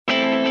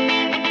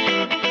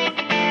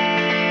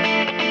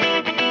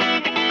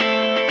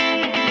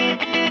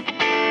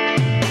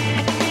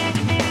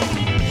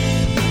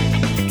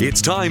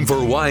It's time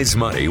for Wise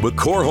Money with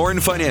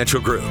Korhorn Financial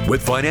Group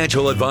with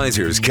financial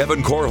advisors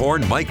Kevin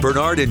Korhorn, Mike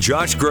Bernard, and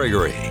Josh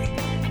Gregory.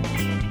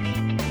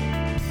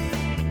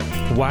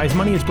 Wise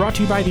Money is brought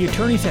to you by the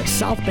attorneys at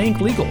South Bank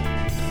Legal,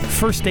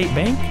 First State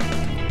Bank,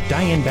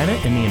 Diane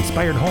Bennett and the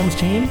Inspired Homes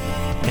team,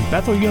 and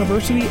Bethel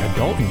University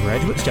Adult and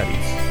Graduate Studies.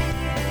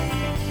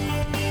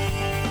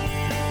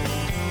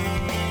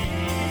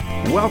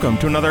 Welcome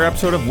to another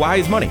episode of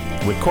Wise Money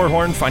with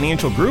Korhorn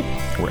Financial Group,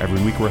 where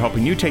every week we're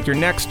helping you take your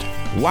next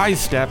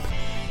wise step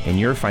in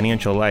your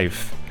financial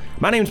life.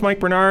 My name's Mike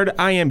Bernard.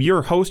 I am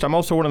your host. I'm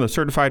also one of the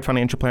certified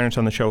financial planners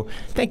on the show.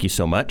 Thank you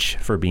so much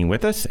for being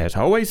with us, as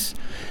always.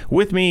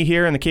 With me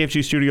here in the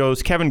KFG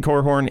studios, Kevin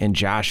Korhorn and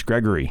Josh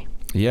Gregory.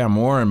 Yeah,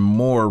 more and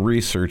more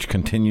research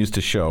continues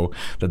to show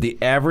that the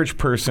average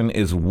person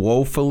is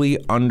woefully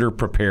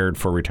underprepared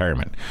for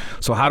retirement.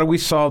 So how do we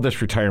solve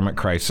this retirement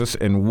crisis,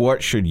 and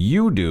what should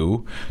you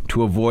do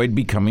to avoid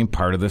becoming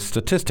part of this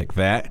statistic?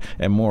 That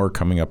and more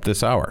coming up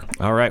this hour.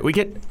 All right, we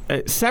get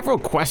several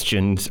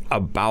questions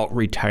about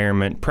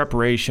retirement,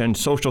 preparation,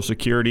 Social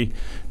Security,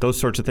 those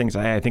sorts of things.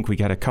 I think we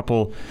got a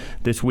couple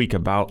this week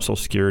about Social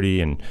Security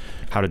and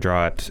how to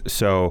draw it.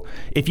 So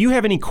if you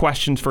have any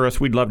questions for us,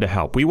 we'd love to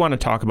help. We want to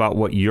talk about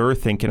what you're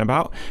thinking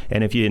about.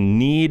 And if you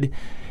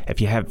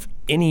have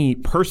any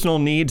personal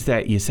needs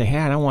that you say, hey,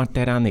 I don't want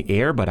that on the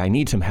air, but I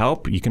need some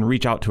help, you can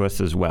reach out to us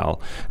as well.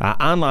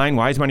 Online,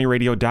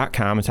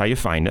 wisemoneyradio.com is how you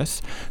find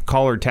us.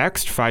 Call or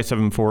text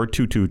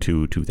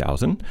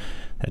 574-222-2000.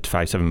 That's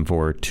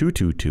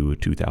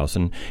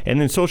 574-222-2000.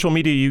 And then social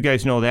media, you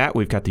guys know that.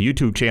 We've got the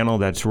YouTube channel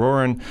that's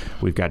roaring.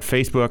 We've got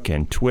Facebook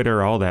and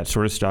Twitter, all that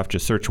sort of stuff.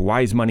 Just search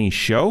Wise Money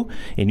Show,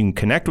 and you can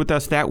connect with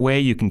us that way.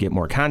 You can get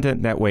more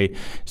content that way.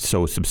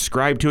 So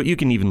subscribe to it. You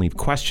can even leave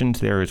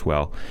questions there as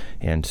well.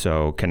 And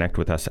so connect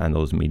with us on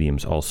those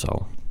mediums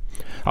also.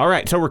 All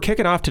right, so we're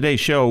kicking off today's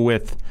show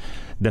with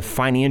the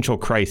financial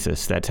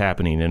crisis that's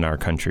happening in our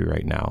country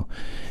right now.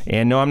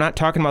 And no, I'm not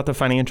talking about the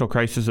financial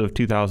crisis of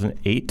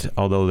 2008,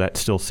 although that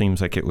still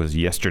seems like it was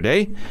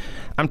yesterday.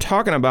 I'm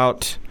talking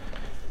about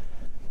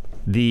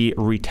the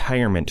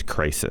retirement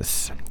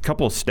crisis. A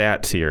couple of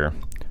stats here.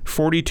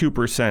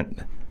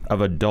 42% of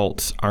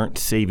adults aren't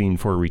saving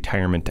for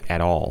retirement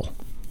at all.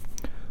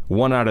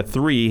 1 out of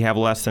 3 have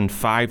less than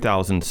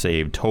 $5,000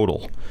 saved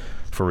total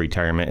for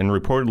retirement, and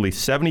reportedly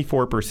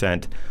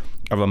 74%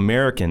 of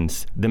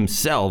Americans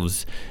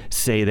themselves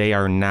say they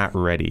are not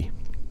ready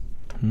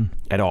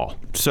at all.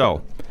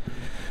 So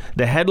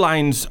the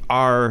headlines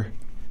are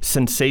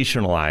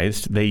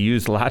sensationalized. They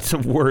use lots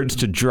of words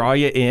to draw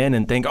you in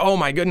and think, oh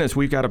my goodness,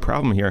 we've got a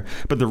problem here.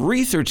 But the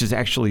research is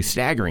actually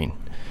staggering.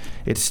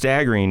 It's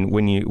staggering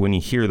when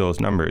you hear those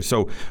numbers.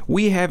 So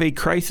we have a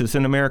crisis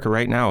in America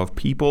right now of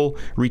people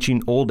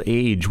reaching old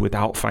age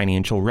without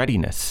financial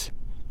readiness.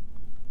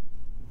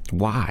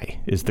 Why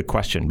is the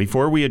question.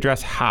 Before we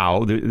address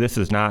how, this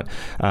is not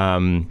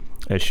a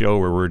show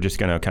where we're just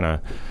going to kind of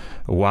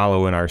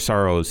wallow in our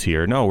sorrows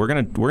here. No, we're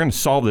gonna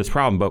solve this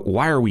problem. But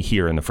why are we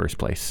here in the first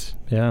place?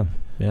 Yeah.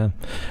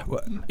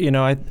 Well,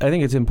 I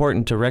think it's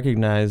important to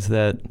recognize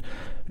that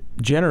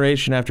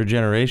generation after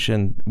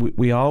generation,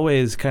 we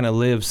always kind of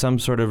live some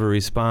sort of a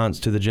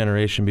response to the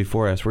generation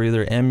before us. We're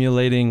either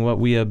emulating what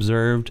we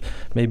observed,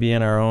 maybe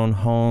in our own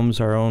homes,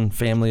 our own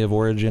family of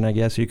origin, I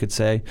guess you could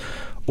say,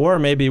 or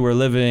maybe we're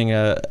living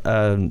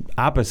an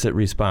opposite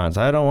response.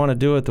 I don't want to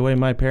do it the way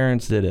my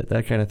parents did it,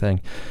 that kind of thing.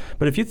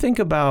 But if you think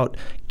about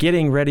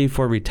getting ready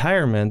for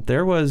retirement,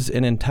 there was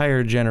an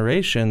entire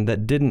generation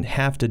that didn't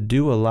have to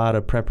do a lot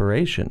of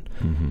preparation.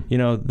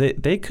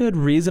 Mm-hmm. They could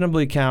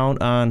reasonably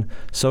count on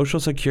Social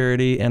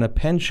Security and a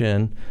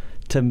pension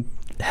to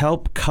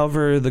help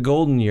cover the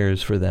golden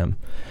years for them.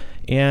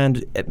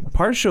 And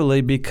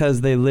partially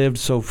because they lived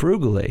so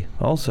frugally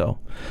also.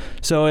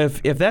 So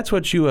if that's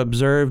what you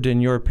observed in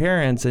your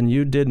parents and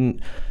you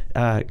didn't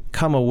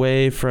come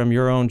away from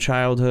your own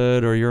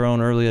childhood or your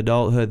own early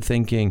adulthood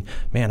thinking,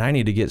 man, I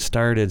need to get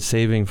started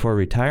saving for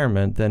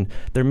retirement, then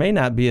there may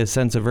not be a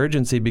sense of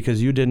urgency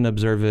because you didn't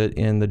observe it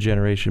in the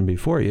generation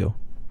before you.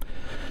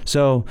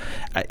 So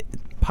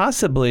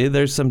possibly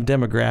there's some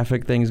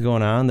demographic things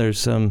going on. There's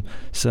some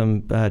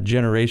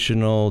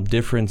generational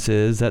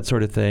differences, that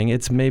sort of thing.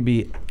 It's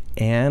maybe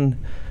an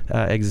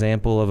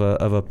example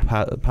of a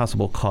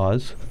possible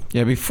cause.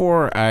 Yeah,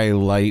 before I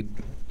light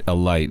a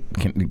light,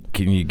 can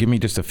you give me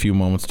just a few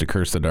moments to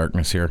curse the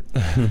darkness here?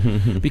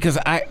 Because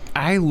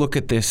I look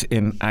at this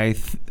and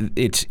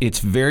it's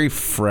very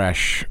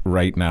fresh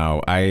right now.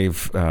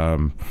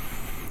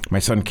 My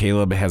son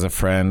Caleb has a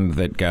friend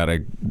that got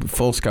a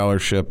full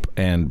scholarship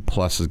and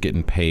plus is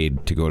getting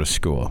paid to go to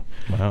school.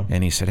 Wow.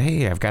 And he said,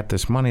 hey, I've got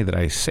this money that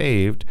I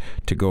saved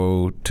to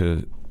go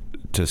to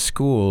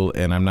school,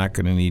 and I'm not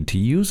going to need to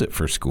use it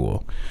for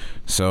school.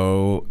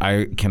 So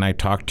can I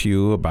talk to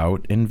you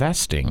about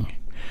investing?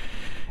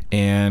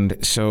 And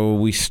so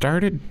we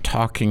started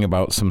talking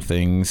about some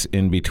things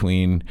in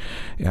between,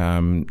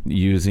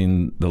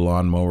 using the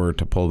lawnmower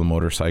to pull the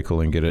motorcycle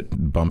and get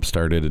it bump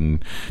started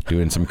and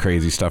doing some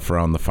crazy stuff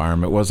around the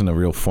farm. It wasn't a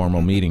real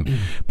formal meeting.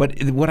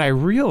 But what I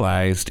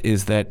realized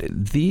is that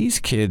these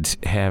kids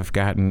have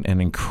gotten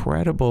an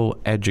incredible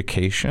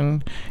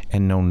education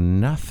and know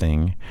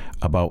nothing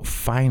about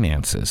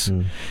finances.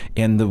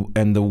 And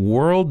the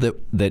world that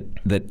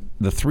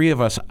the three of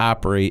us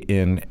operate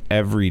in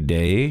every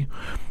day,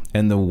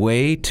 and the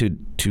way to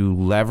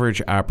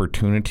leverage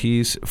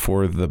opportunities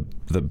for the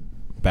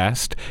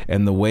best,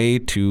 and the way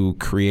to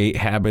create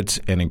habits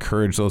and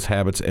encourage those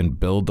habits and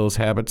build those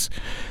habits,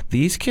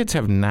 these kids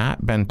have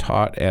not been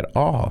taught at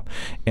all.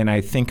 And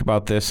I think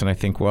about this and I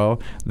think,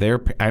 well,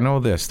 I know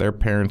this, their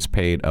parents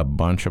paid a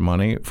bunch of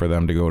money for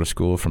them to go to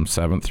school from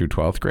 7th through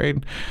 12th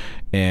grade.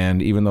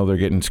 And even though they're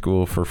getting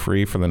school for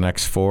free for the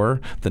next 4,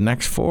 the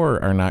next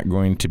 4 are not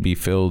going to be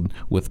filled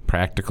with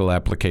practical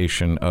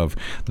application of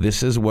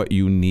this is what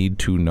you need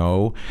to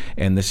know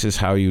and this is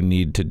how you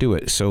need to do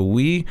it. So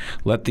we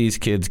let these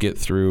kids get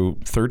through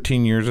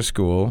 13 years of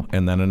school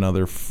and then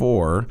another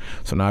 4.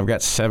 So now I've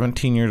got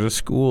 17 years of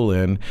school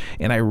in,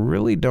 and I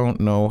really don't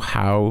know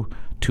how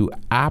to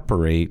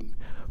operate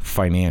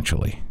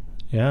financially.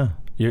 Yeah.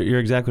 You're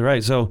exactly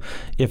right. So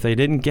if they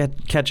didn't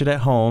catch it at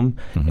home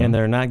and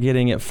they're not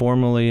getting it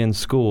formally in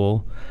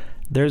school,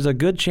 there's a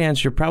good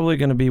chance you're probably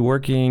going to be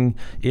working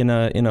in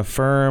a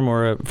firm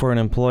or for an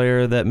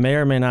employer that may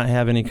or may not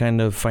have any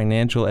kind of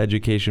financial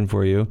education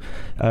for you.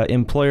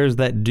 Employers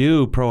that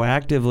do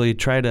proactively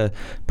try to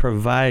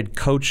provide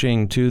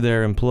coaching to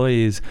their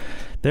employees,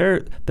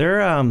 they're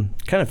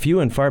kind of few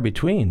and far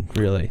between,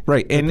 really.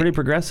 Right. They're pretty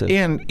progressive.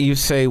 And you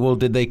say, well,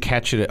 did they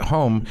catch it at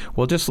home?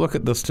 Well, just look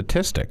at the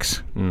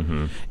statistics.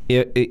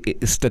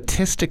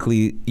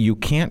 Statistically, you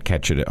can't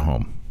catch it at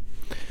home.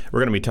 We're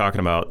going to be talking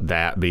about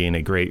that being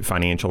a great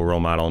financial role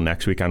model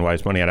next week on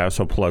Wise Money. I'd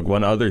also plug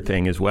one other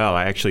thing as well.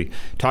 I actually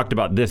talked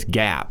about this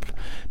gap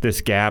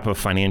of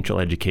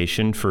financial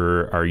education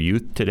for our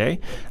youth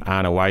today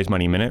on a Wise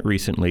Money Minute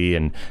recently.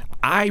 And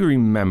I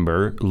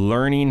remember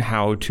learning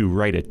how to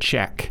write a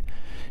check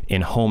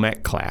in home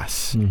ec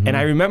class. And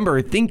I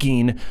remember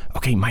thinking,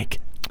 okay,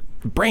 Mike,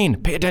 brain,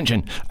 pay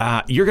attention.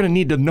 You're going to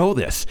need to know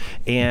this.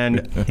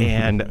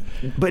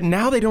 But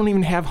now they don't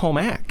even have home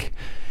ec.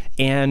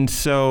 And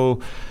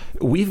so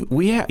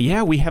we have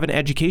an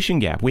education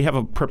gap. We have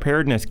a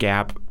preparedness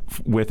gap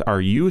with our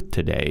youth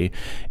today,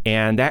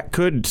 and that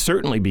could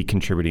certainly be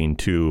contributing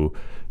to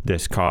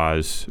this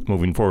cause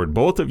moving forward.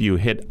 Both of you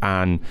hit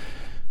on,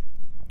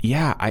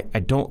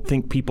 I don't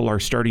think people are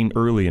starting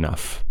early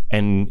enough.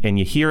 And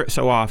you hear it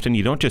so often.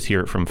 You don't just hear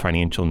it from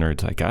financial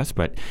nerds like us,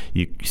 but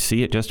you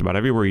see it just about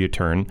everywhere you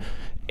turn.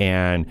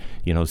 And,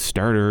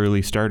 start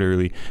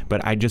early.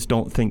 But I just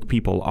don't think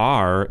people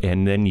are.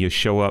 And then you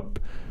show up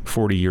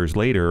 40 years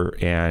later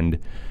and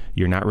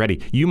you're not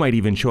ready. You might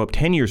even show up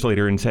 10 years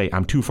later and say,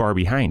 I'm too far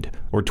behind.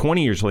 Or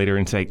 20 years later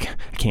and say,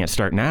 I can't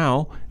start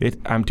now.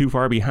 I'm too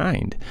far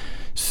behind.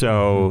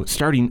 So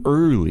starting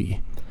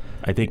early,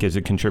 I think, is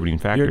a contributing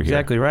factor here. You're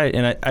exactly right.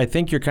 And I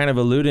think you're kind of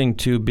alluding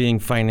to being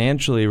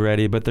financially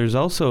ready, but there's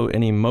also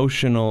an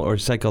emotional or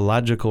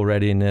psychological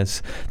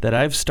readiness that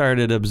I've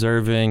started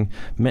observing.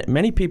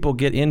 Many people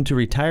get into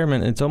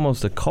retirement, and it's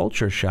almost a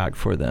culture shock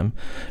for them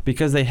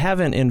because they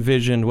haven't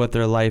envisioned what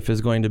their life is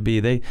going to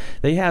be.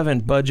 They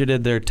haven't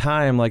budgeted their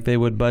time like they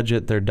would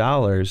budget their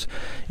dollars.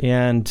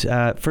 And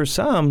for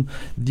some,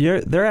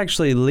 they're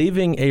actually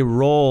leaving a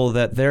role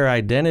that their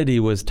identity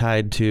was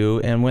tied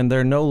to, and when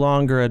they're no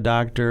longer a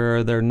doctor,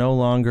 or they're no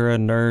longer a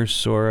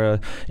nurse or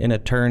an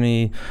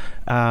attorney,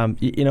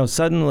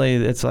 suddenly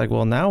it's like,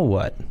 well, now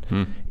what?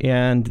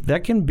 And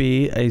that can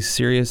be a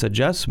serious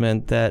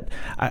adjustment that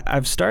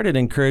I've started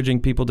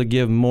encouraging people to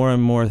give more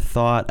and more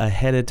thought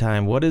ahead of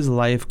time. What is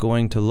life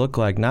going to look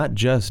like? Not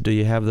just do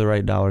you have the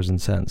right dollars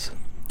and cents.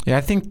 Yeah,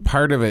 I think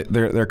part of it,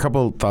 there are a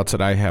couple of thoughts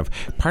that I have.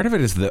 Part of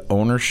it is the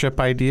ownership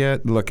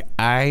idea. Look,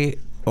 I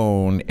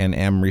own and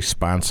am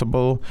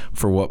responsible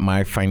for what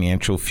my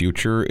financial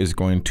future is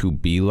going to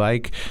be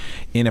like.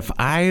 And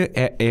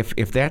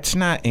if that's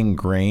not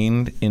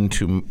ingrained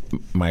into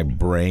my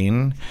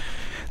brain,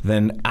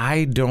 then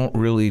I don't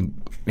really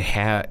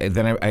have,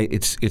 then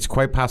it's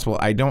quite possible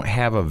I don't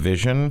have a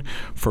vision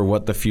for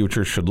what the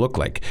future should look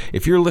like.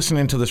 If you're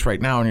listening to this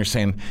right now and you're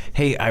saying,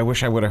 hey, I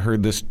wish I would have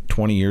heard this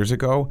 20 years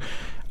ago,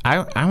 I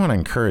want to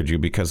encourage you,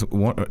 because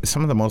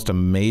some of the most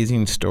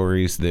amazing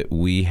stories that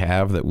we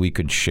have that we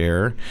could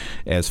share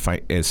as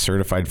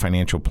certified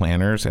financial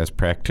planners, as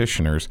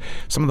practitioners,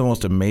 some of the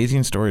most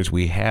amazing stories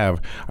we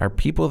have are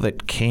people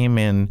that came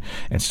in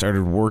and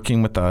started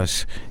working with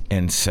us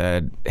and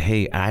said,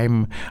 "Hey,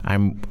 I'm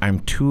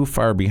too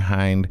far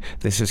behind.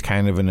 This is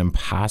kind of an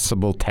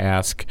impossible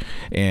task,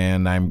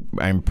 and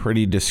I'm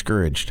pretty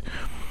discouraged."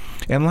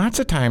 And lots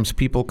of times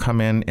people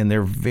come in and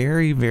they're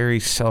very, very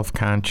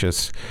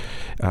self-conscious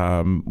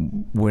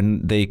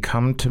when they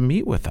come to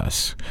meet with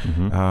us,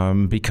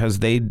 because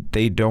they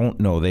don't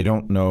know. They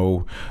don't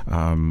know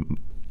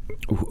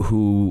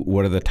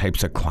what are the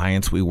types of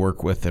clients we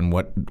work with, and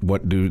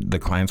what do the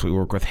clients we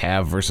work with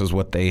have versus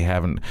what they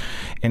haven't.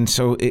 And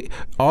so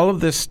all of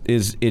this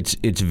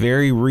it's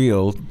very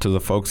real to the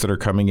folks that are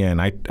coming in.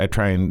 I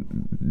try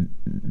and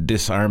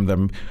disarm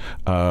them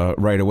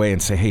right away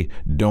and say, hey,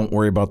 don't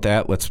worry about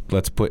that.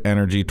 Let's put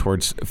energy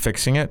towards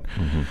fixing it.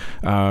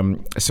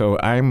 So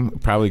I'm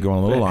probably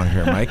going a little long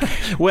here, Mike.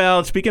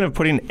 Well, speaking of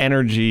putting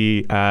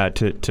energy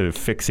to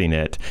fixing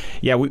it,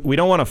 yeah, we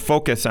don't want to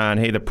focus on,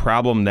 hey, the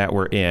problem that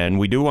we're in.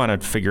 We do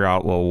want to figure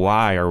out, well,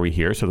 why are we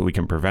here so that we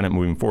can prevent it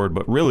moving forward.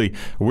 But really,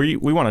 we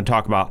want to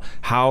talk about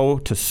how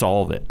to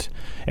solve it.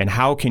 And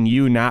how can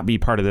you not be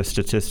part of this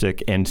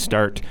statistic and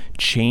start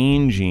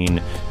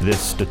changing this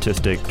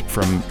statistic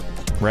from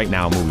right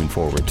now moving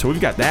forward. So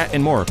we've got that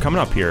and more coming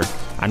up here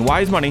on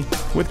Wise Money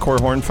with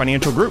Korhorn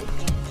Financial Group.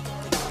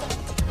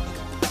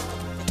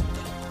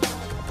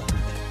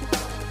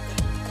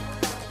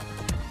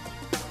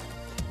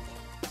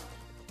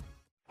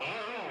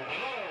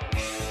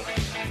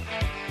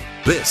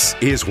 This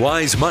is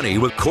Wise Money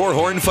with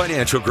Korhorn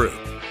Financial Group.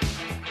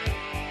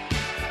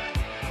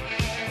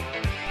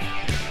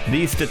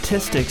 These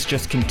statistics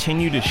just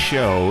continue to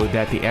show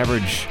that the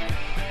average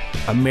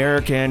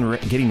American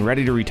getting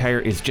ready to retire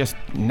is just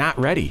not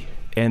ready,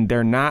 and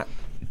they're not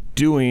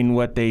doing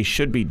what they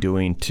should be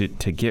doing to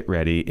get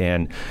ready.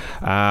 And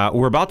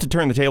we're about to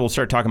turn the table,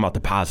 start talking about the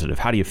positive.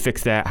 How do you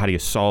fix that? How do you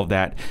solve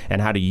that?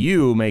 And how do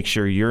you make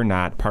sure you're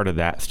not part of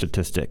that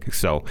statistic?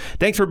 So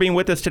thanks for being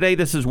with us today.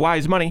 This is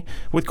Wise Money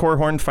with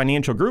Korhorn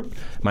Financial Group.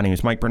 My name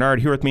is Mike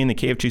Bernard. Here with me in the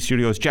KFG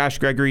studios, Josh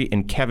Gregory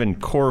and Kevin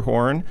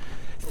Korhorn.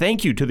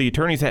 Thank you to the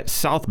attorneys at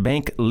South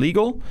Bank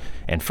Legal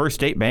and First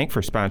State Bank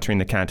for sponsoring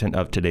the content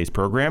of today's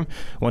program.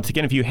 Once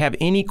again, if you have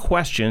any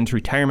questions,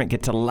 retirement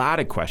gets a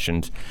lot of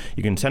questions.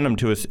 You can send them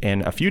to us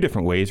in a few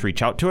different ways.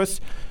 Reach out to us.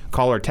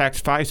 Call or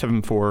text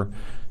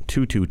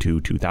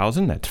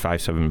 574-222-2000. That's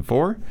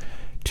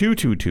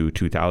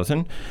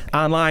 574-222-2000.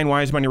 Online,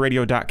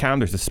 wisemoneyradio.com.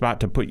 There's a spot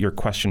to put your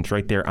questions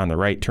right there on the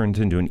right. Turns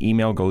into an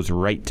email, goes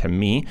right to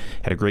me.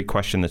 Had a great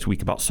question this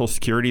week about Social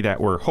Security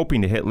that we're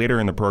hoping to hit later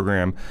in the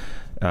program.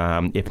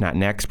 If not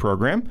next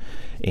program.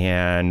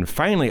 And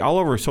finally, all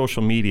over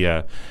social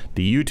media,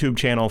 the YouTube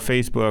channel,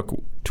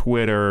 Facebook,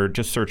 Twitter,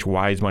 just search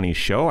Wise Money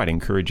Show. I'd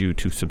encourage you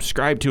to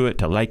subscribe to it,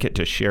 to like it,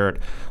 to share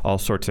it, all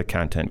sorts of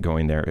content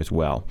going there as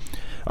well.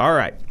 All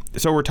right,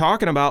 so we're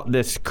talking about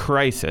this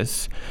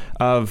crisis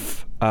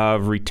of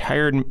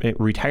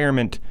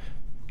retirement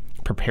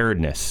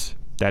preparedness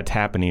that's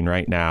happening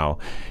right now.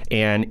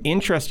 And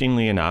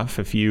interestingly enough,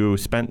 if you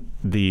spent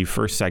the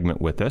first segment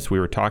with us, we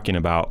were talking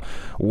about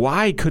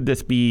why could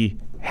this be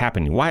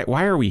happening?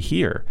 Why are we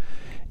here?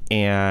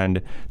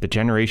 And the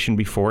generation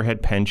before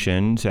had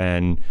pensions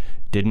and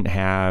didn't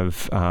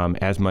have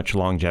as much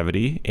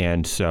longevity,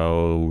 and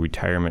so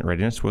retirement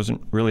readiness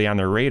wasn't really on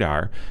their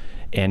radar.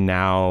 And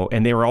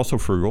they were also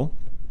frugal.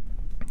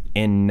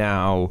 And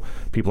now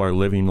people are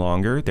living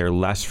longer. They're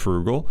less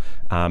frugal.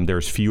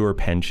 There's fewer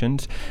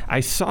pensions. I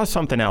saw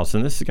something else,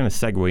 and this is going to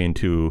segue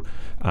into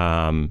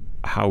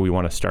how we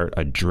want to start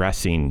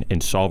addressing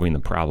and solving the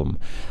problem.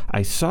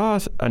 I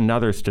saw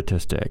another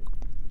statistic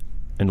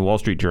in the Wall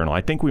Street Journal. I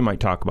think we might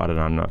talk about it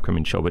on an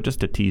upcoming show, but just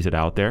to tease it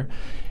out there,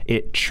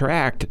 it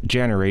tracked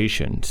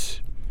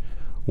generations,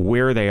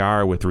 where they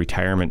are with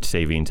retirement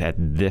savings at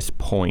this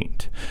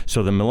point.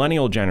 So the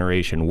millennial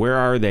generation, where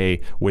are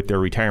they with their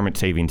retirement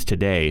savings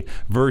today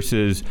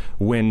versus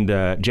when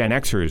the Gen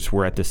Xers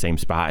were at the same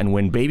spot and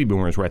when baby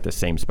boomers were at the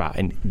same spot?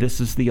 And this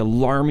is the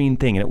alarming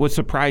thing. And it was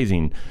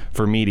surprising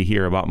for me to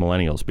hear about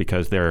millennials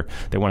because they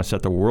want to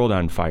set the world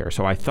on fire.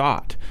 So I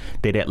thought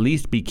they'd at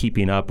least be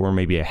keeping up or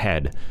maybe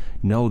ahead.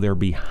 No, they're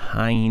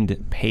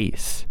behind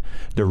pace.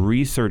 The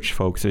research,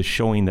 folks, is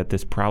showing that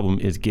this problem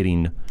is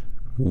getting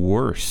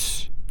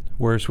worse.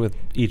 Worse with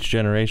each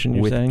generation,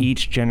 you're saying? With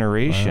each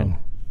generation. Wow.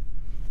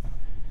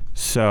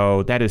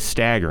 So that is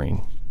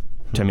staggering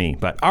to me.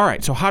 But all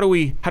right, so how do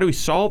we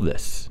solve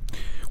this?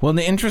 Well,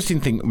 the interesting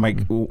thing,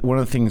 Mike, one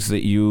of the things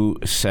that you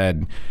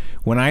said,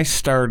 when I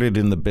started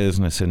in the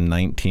business in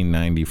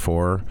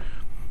 1994,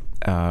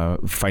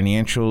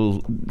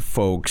 financial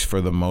folks,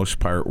 for the most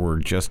part, were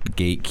just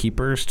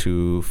gatekeepers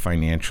to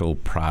financial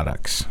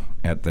products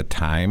at the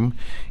time.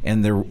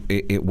 And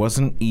it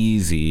wasn't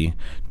easy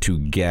to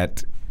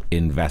get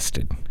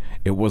invested.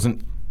 It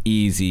wasn't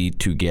easy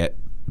to get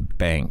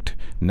banked.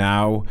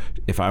 Now,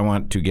 if I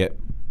want to get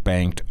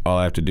banked, all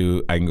I have to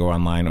do, I can go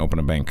online, open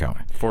a bank account.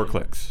 4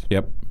 clicks.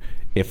 Yep.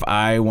 If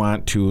I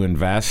want to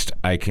invest,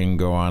 I can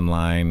go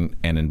online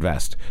and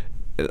invest.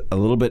 A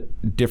little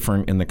bit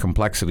different in the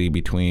complexity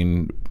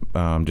between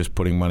just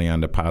putting money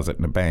on deposit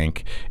in a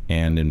bank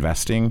and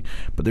investing,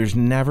 but there's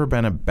never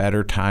been a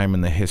better time in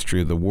the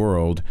history of the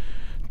world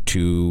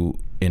to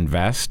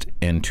invest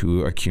and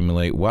to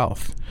accumulate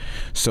wealth.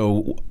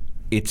 So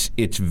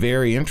it's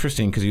very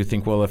interesting because you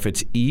think, well, if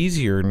it's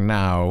easier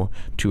now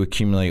to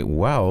accumulate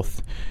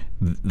wealth,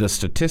 the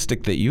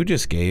statistic that you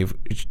just gave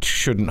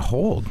shouldn't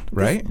hold,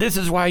 right? This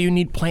is why you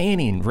need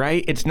planning,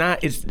 right? It's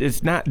not.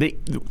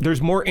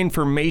 There's more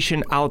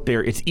information out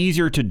there. It's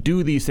easier to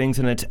do these things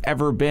than it's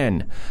ever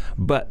been,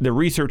 but the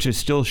research is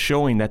still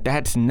showing that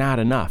that's not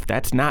enough.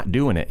 That's not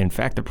doing it. In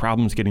fact, the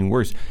problem's getting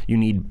worse. You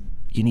need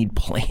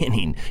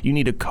planning. You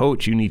need a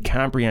coach. You need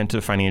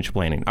comprehensive financial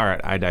planning. All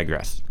right, I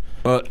digress.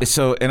 Well,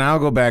 and I'll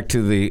go back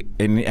to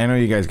and I know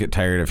you guys get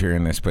tired of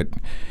hearing this, but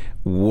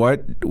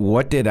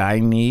what did I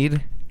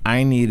need?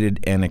 I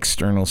needed an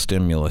external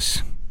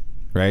stimulus,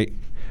 right?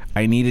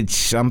 I needed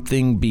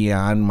something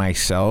beyond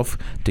myself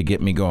to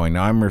get me going.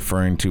 Now I'm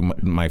referring to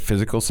my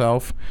physical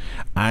self.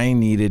 I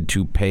needed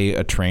to pay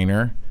a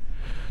trainer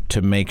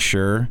to make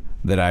sure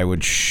that I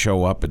would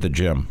show up at the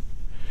gym.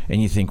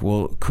 And you think,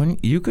 well,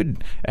 you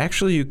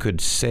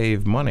could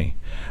save money.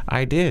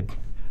 I did.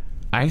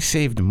 I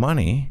saved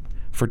money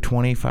for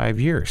 25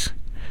 years,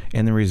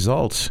 and the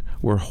results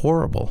were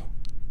horrible.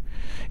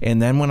 And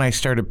then when I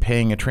started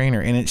paying a trainer,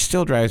 and it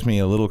still drives me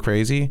a little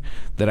crazy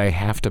that I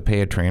have to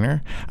pay a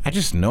trainer, I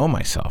just know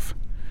myself.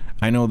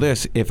 I know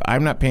this, if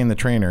I'm not paying the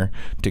trainer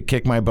to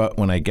kick my butt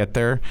when I get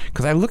there,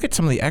 because I look at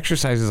some of the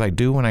exercises I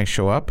do when I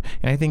show up,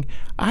 and I think,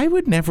 I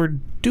would never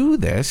do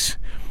this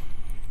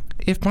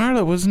if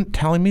Marla wasn't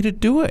telling me to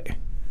do it.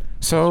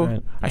 So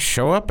right. I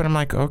show up and I'm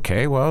like,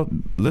 okay, well,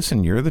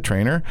 listen, you're the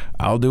trainer.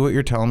 I'll do what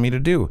you're telling me to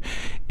do.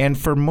 And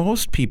for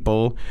most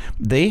people,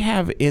 they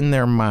have in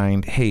their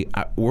mind, hey,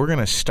 we're going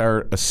to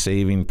start a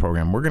saving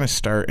program. We're going to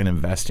start an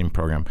investing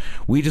program.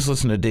 We just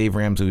listened to Dave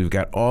Ramsey. We've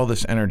got all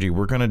this energy.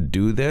 We're going to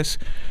do this.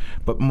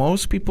 But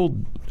most people,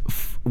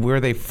 where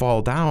they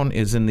fall down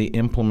is in the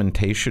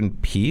implementation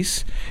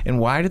piece. And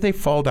why do they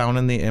fall down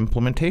in the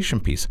implementation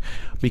piece?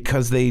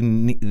 Because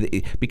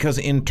because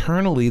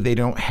internally they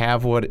don't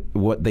have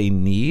what they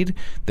need.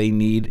 They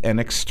need an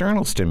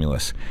external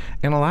stimulus.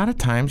 And a lot of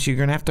times you're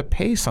going to have to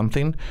pay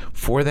something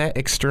for that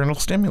external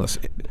stimulus.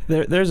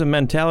 There's a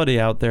mentality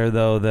out there,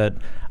 though, that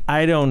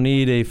I don't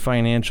need a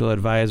financial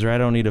advisor. I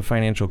don't need a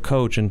financial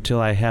coach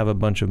until I have a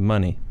bunch of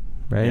money.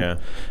 Right? Yeah.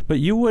 But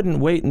you wouldn't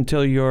wait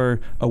until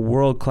you're a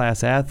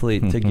world-class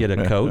athlete to get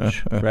a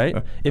coach,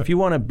 right? If you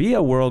want to be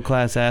a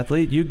world-class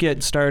athlete, you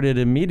get started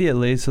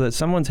immediately so that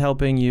someone's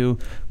helping you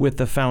with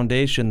the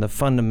foundation, the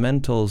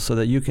fundamentals, so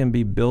that you can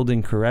be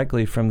building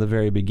correctly from the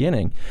very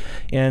beginning.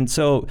 And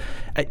so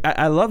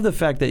I love the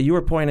fact that you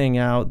were pointing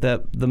out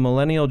that the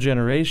millennial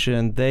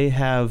generation, they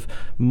have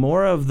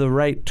more of the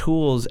right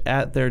tools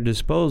at their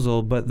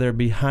disposal, but they're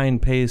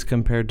behind pace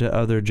compared to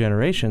other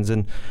generations.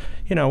 And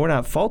we're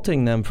not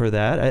faulting them for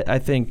that. I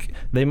think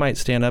they might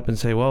stand up and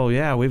say, well,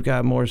 yeah, we've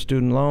got more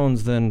student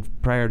loans than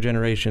prior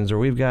generations, or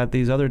we've got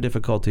these other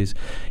difficulties.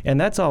 And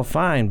that's all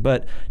fine.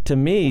 But to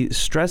me,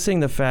 stressing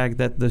the fact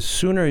that the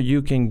sooner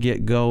you can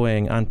get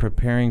going on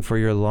preparing for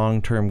your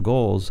long-term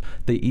goals,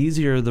 the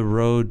easier the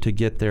road to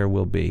get there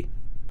will be.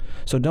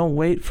 So don't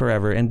wait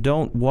forever, and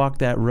don't walk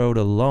that road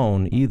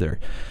alone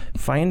either.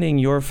 Finding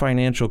your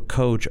financial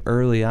coach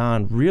early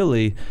on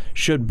really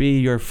should be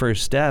your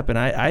first step, and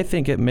I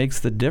think it makes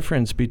the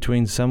difference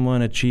between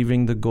someone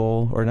achieving the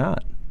goal or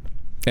not.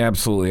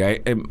 Absolutely.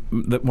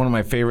 One of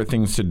my favorite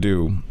things to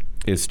do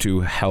is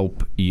to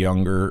help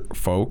younger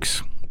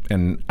folks,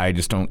 and I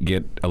just don't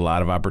get a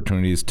lot of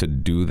opportunities to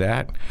do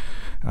that.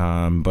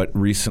 But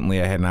recently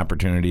I had an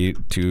opportunity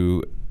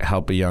to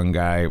help a young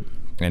guy,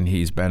 and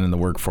he's been in the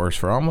workforce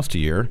for almost a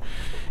year,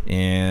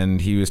 and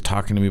he was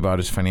talking to me about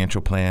his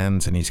financial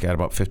plans, and he's got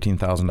about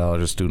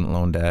 $15,000 of student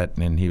loan debt,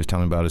 and he was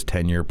telling me about his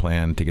 10-year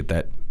plan to get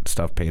that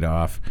stuff paid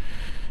off.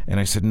 And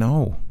I said,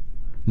 no,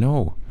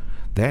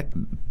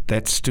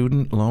 that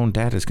student loan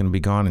debt is going to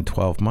be gone in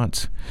 12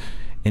 months.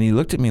 And he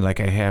looked at me like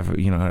I have,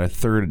 a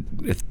third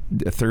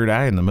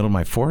eye in the middle of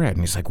my forehead.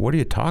 And he's like, what are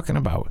you talking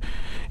about?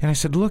 And I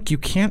said, look, you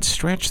can't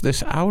stretch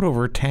this out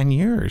over 10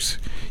 years.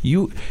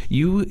 You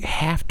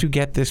have to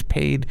get this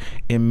paid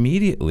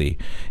immediately.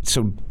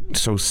 So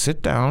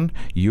sit down.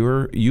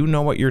 You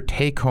know what your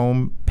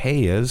take-home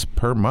pay is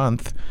per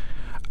month.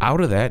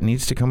 Out of that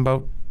needs to come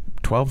about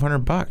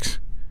 $1,200.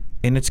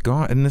 And it's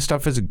gone. And this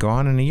stuff is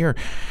gone in a year.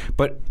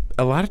 But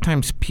a lot of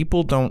times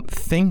people don't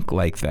think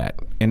like that.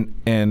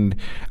 And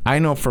I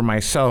know for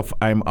myself,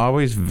 I'm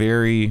always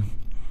very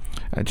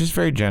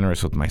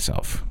generous with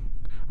myself,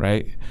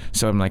 right?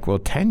 So I'm like, well,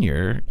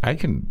 10-year, I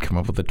can come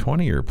up with a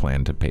 20-year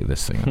plan to pay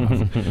this thing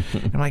off.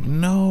 I'm like,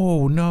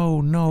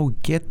 no,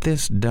 get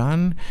this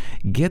done.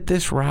 Get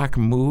this rock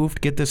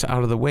moved. Get this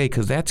out of the way,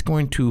 because that's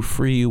going to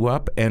free you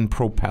up and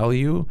propel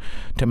you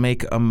to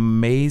make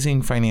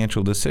amazing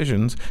financial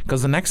decisions,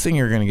 because the next thing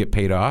you're going to get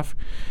paid off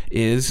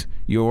is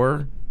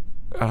your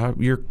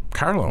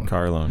car loan.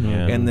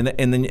 Yeah. And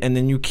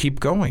then you keep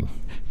going.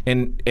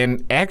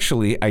 And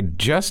actually, I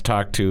just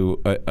talked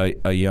to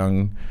a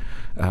young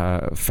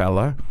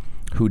fella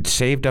who'd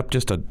saved up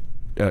just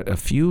a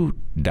few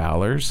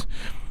dollars,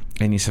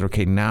 and he said,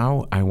 okay,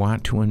 now I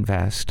want to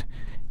invest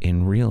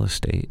in real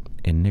estate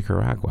in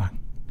Nicaragua.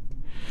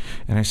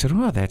 And I said,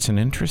 oh, that's an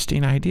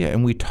interesting idea.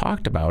 And we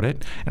talked about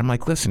it. And I'm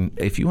like, listen,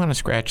 if you want to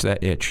scratch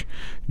that itch,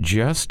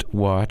 just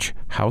watch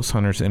House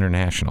Hunters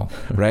International,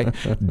 right?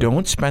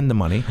 Don't spend the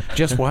money.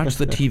 Just watch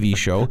the TV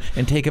show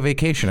and take a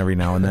vacation every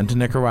now and then to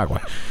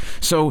Nicaragua.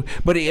 So,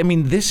 but I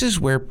mean, this is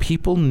where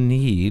people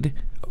need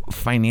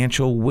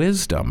financial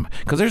wisdom,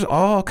 because there's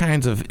all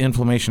kinds of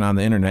information on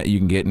the internet you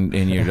can get,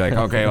 and you're like,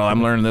 okay, well,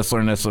 I'm learning this,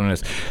 learning this, learning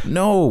this.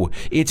 No,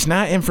 it's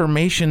not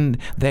information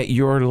that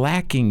you're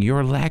lacking.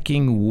 You're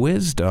lacking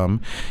wisdom,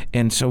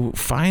 and so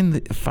find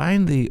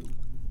the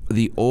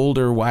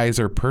older,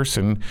 wiser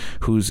person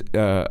who's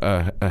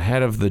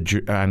ahead of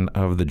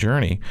the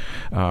journey.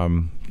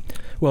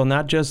 Well,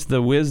 not just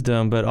the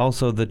wisdom, but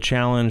also the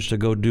challenge to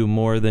go do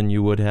more than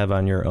you would have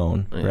on your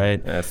own,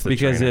 right? That's the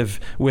because trainer.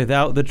 if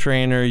without the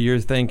trainer, you're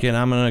thinking,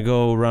 I'm going to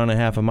go run a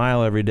half a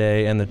mile every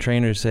day, and the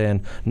trainer's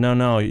saying,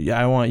 no,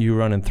 I want you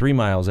running 3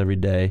 miles every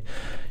day,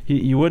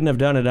 you wouldn't have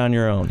done it on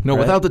your own. No, right?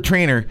 without the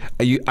trainer,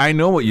 I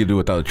know what you do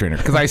without the trainer,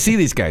 because I see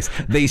these guys.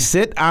 They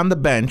sit on the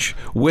bench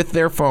with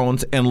their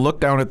phones and look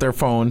down at their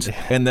phones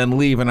and then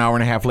leave an hour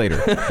and a half later.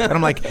 And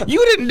I'm like,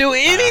 you didn't do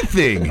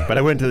anything. But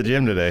I went to the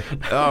gym today.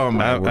 Oh,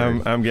 my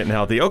word. I'm getting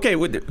healthy. Okay,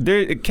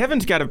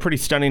 Kevin's got a pretty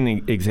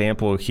stunning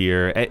example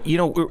here. I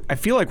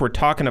feel like we're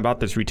talking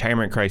about this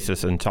retirement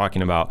crisis and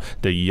talking about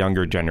the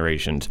younger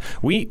generations.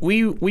 We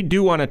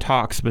do want to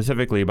talk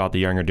specifically about the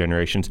younger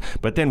generations,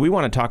 but then we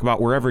want to talk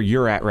about wherever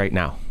you're at right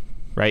now.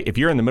 Right? If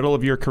you're in the middle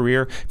of your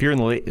career, if you're in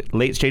the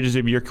late stages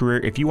of your career,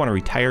 if you want to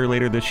retire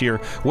later this year,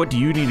 what do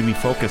you need to be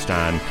focused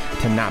on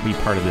to not be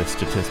part of this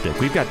statistic?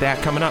 We've got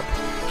that coming up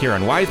here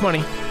on Wise Money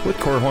with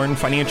Korhorn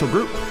Financial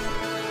Group.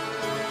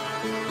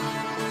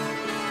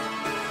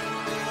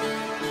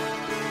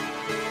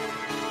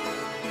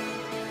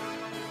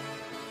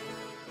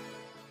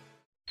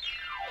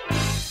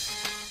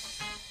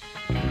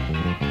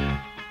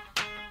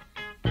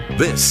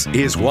 This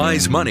is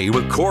Wise Money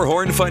with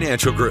Korhorn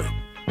Financial Group.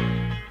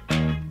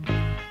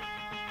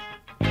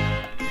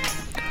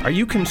 Are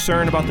you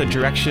concerned about the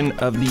direction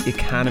of the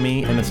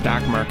economy and the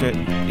stock market?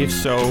 If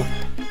so,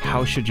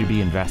 how should you be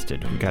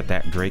invested? We got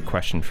that great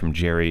question from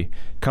Jerry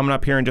coming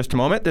up here in just a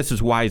moment. This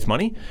is Wise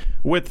Money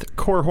with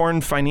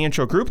Korhorn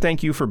Financial Group.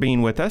 Thank you for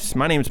being with us.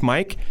 My name is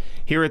Mike.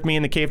 Here with me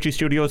in the KFG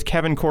studios,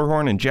 Kevin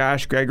Korhorn and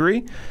Josh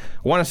Gregory.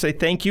 I want to say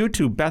thank you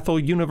to Bethel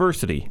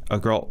University,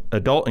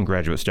 Adult and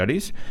Graduate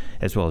Studies,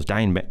 as well as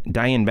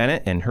Diane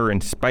Bennett and her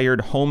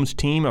Inspired Homes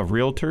team of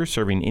realtors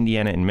serving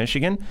Indiana and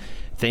Michigan.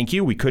 Thank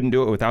you. We couldn't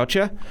do it without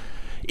you.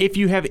 If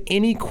you have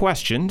any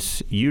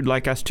questions you'd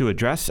like us to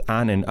address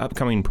on an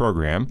upcoming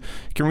program,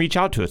 you can reach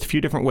out to us a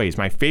few different ways.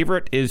 My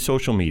favorite is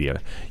social media.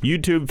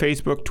 YouTube,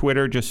 Facebook,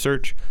 Twitter. Just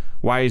search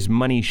Wise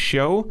Money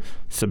Show.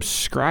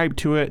 Subscribe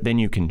to it. Then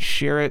you can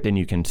share it. Then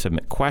you can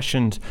submit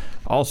questions.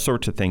 All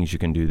sorts of things you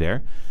can do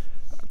there.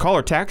 Call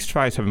or text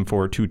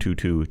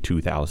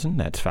 574-222-2000.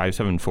 That's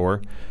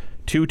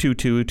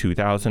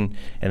 574-222-2000.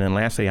 And then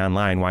lastly,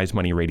 online,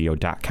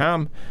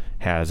 wisemoneyradio.com.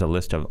 has a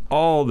list of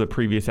all the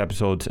previous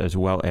episodes, as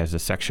well as a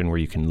section where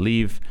you can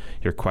leave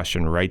your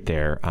question right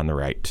there on the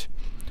right.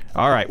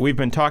 All right, we've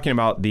been talking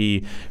about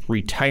the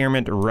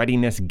retirement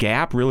readiness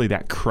gap, really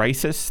that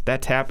crisis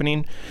that's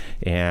happening,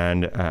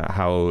 and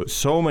how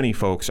so many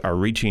folks are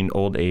reaching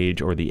old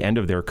age or the end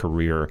of their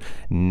career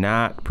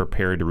not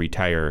prepared to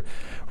retire.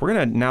 We're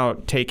going to now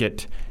take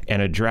it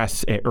and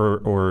address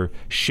or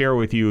share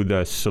with you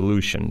the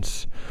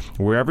solutions.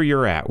 Wherever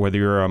you're at, whether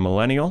you're a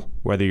millennial,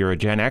 whether you're a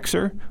Gen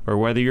Xer, or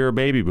whether you're a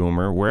baby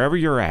boomer, wherever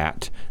you're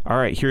at, all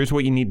right, here's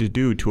what you need to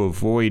do to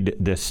avoid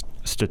this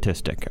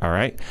statistic, all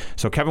right?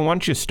 So, Kevin, why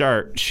don't you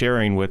start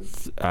sharing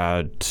with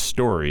a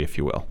story, if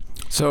you will?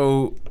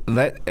 So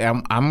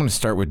I'm going to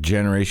start with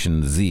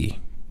Generation Z.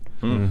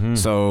 Mm-hmm.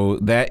 So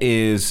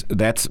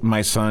that's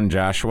my son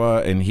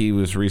Joshua, and he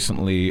was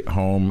recently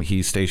home.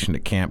 He's stationed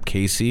at Camp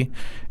Casey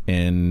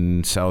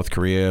in South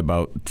Korea,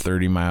 about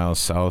 30 miles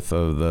south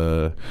of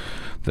the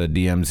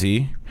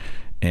DMZ.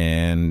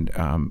 And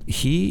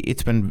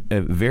it's been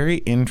a very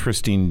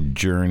interesting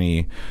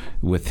journey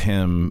with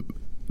him,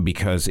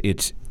 because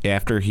it's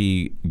after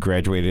he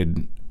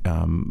graduated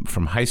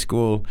from high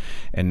school,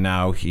 and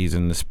now he's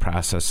in this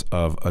process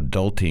of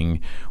adulting.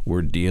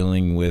 We're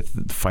dealing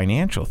with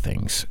financial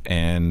things,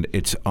 and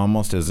it's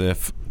almost as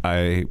if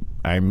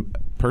I'm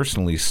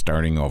personally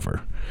starting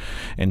over.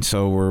 And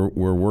so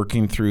we're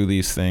working through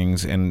these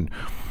things, and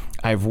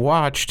I've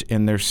watched,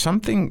 and there's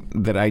something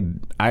that I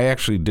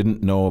actually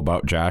didn't know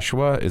about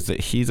Joshua, is that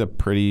he's a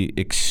pretty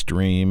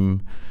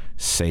extreme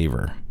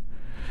saver.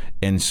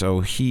 And so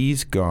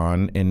he's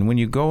gone, and when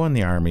you go in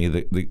the Army,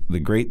 the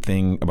great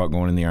thing about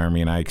going in the Army,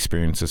 and I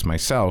experienced this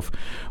myself,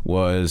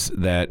 was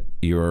that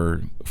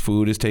your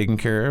food is taken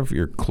care of,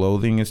 your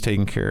clothing is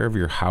taken care of,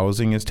 your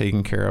housing is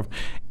taken care of,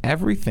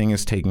 everything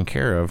is taken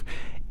care of,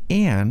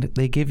 and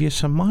they give you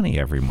some money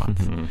every month.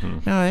 Mm-hmm.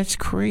 Now, that's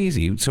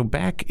crazy. So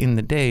back in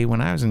the day when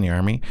I was in the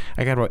Army,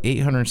 I got about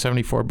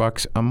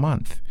 $874 a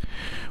month,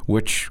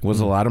 which was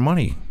a lot of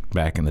money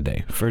back in the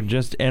day. For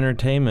just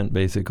entertainment,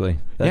 basically.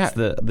 That's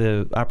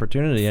the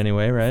opportunity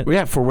anyway, right?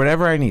 Yeah, for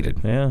whatever I needed.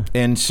 Yeah.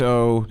 And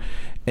so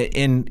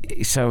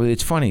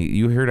it's funny.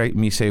 You heard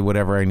me say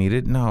whatever I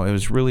needed. No, it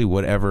was really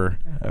whatever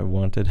I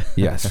wanted.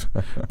 Yes,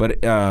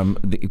 but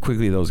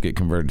quickly those get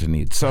converted to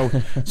needs. So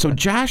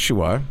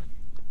Joshua,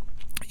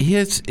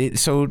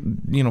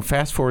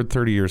 fast forward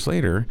 30 years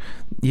later,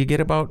 you get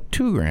about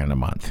 $2,000 a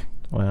month.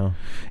 Wow.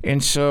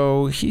 And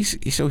so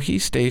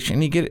he's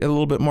stationed. You get a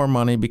little bit more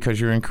money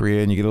because you're in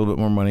Korea, and you get a little bit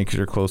more money because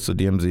you're close to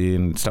DMZ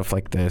and stuff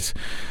like this.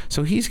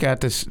 So he's got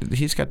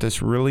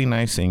this really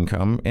nice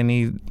income, and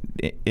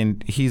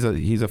he's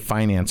a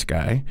finance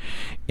guy,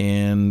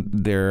 and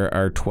there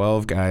are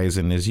 12 guys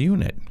in his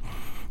unit,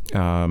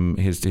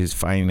 his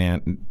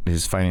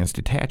finance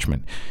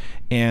detachment.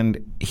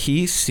 And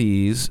he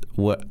sees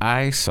what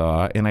I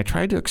saw, and I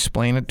tried to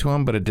explain it to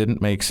him, but it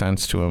didn't make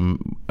sense to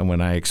him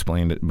when I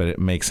explained it, but it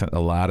makes a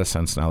lot of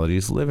sense now that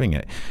he's living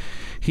it.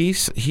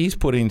 He's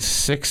putting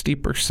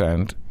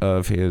 60%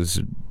 of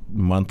his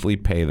monthly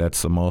pay,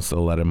 that's the most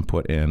they'll let him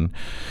put in,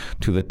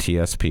 to the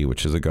TSP,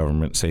 which is a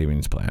government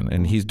savings plan.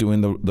 And he's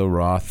doing the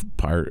Roth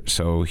part,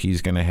 so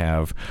he's going to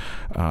have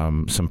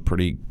some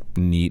pretty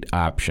neat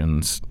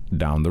options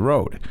down the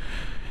road.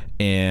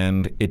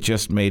 And it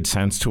just made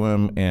sense to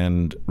him.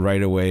 And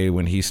right away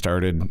when he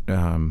started...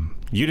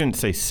 you didn't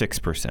say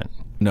 6%.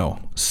 No,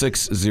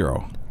 60.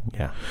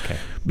 Yeah, okay.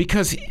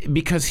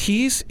 Because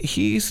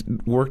he's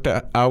worked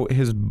out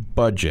his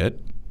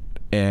budget,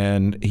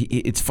 and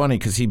it's funny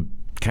because he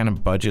kind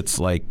of budgets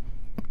like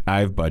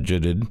I've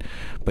budgeted,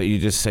 but you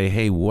just say,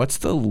 hey, what's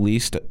the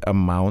least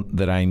amount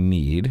that I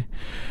need?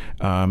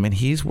 And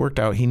he's worked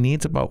out, he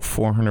needs about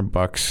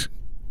 $400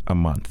 a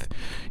month.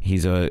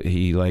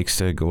 He likes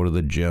to go to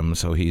the gym,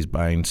 so he's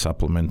buying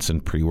supplements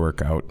and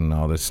pre-workout and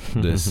all this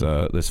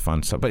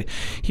fun stuff. But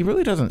he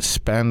really doesn't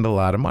spend a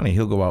lot of money.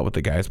 He'll go out with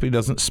the guys, but he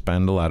doesn't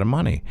spend a lot of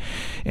money.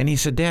 And he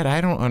said, Dad,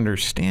 I don't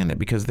understand it,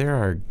 because there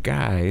are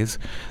guys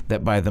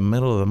that by the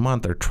middle of the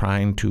month are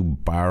trying to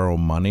borrow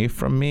money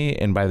from me,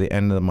 and by the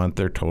end of the month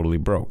they're totally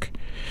broke.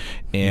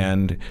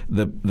 And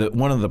the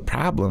one of the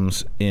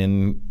problems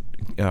in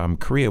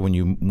Korea, when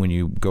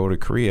you go to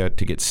Korea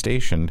to get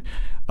stationed,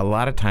 a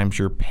lot of times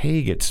your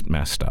pay gets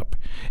messed up.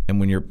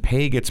 And when your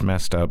pay gets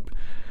messed up,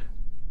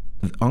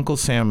 Uncle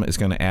Sam is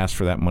going to ask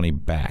for that money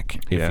back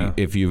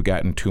if you've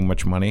gotten too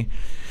much money.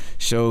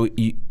 So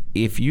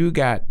if you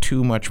got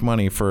too much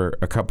money for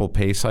a couple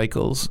pay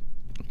cycles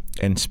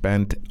and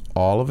spent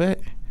all of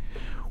it,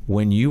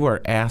 when you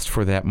are asked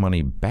for that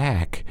money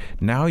back,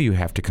 now you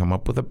have to come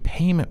up with a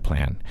payment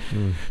plan.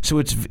 So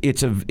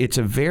it's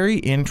a very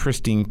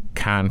interesting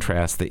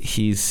contrast that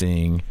he's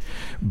seeing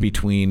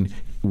between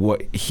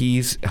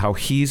how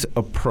he's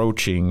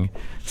approaching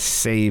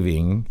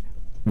saving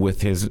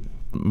with his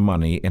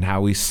money and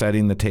how he's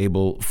setting the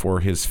table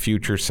for his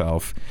future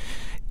self,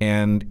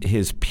 and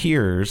his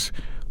peers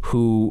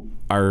who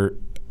are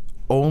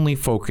only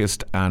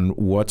focused on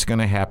what's going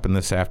to happen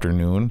this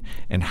afternoon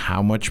and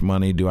how much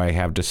money do I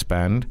have to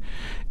spend,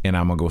 and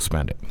I'm going to go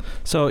spend it.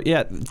 So,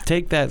 yeah,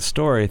 take that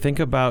story. Think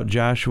about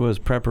Joshua's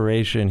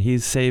preparation.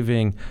 He's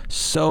saving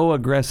so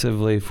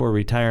aggressively for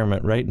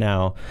retirement right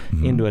now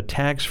into a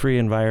tax-free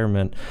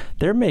environment.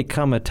 There may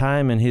come a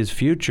time in his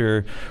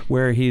future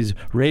where he's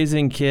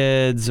raising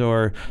kids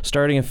or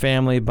starting a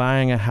family,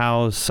 buying a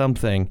house,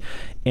 something,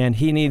 and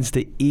he needs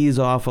to ease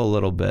off a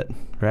little bit,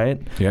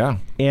 right? Yeah.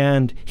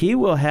 And he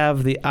will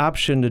have the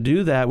option to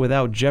do that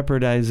without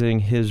jeopardizing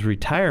his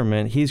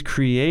retirement. He's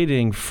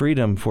creating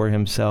freedom for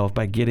himself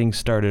by getting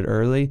started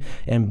early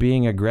and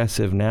being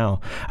aggressive now.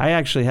 I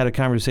actually had a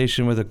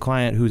conversation with a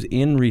client who's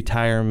in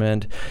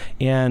retirement,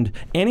 and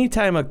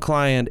anytime a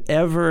client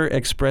ever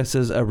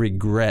expresses a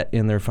regret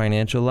in their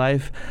financial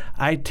life,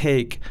 I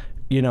take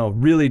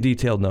really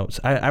detailed notes.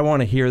 I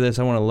want to hear this.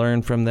 I want to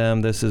learn from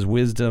them. This is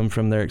wisdom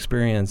from their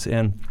experience.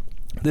 And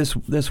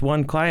this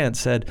one client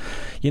said,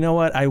 you know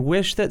what? I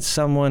wish that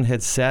someone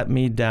had sat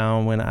me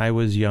down when I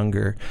was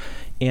younger,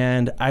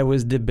 and I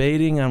was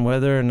debating on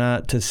whether or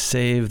not to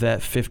save that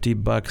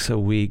 $50 a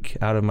week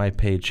out of my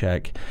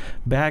paycheck.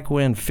 Back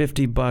when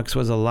 $50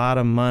 was a lot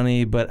of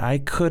money, but I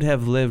could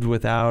have lived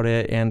without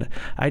it, and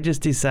I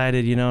just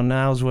decided,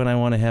 now's when I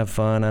want to have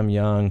fun. I'm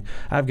young.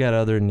 I've got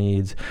other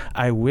needs.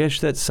 I wish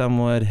that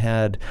someone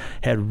had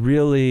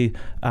really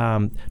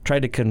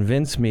tried to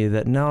convince me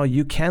that, no,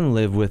 you can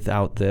live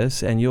without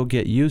this, and you'll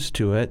get used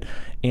to it,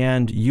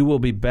 and you will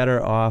be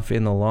better off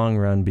in the long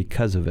run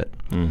because of it.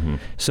 Mm-hmm.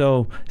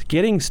 So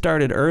getting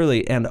started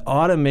early and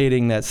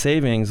automating that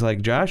savings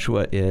like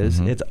Joshua is,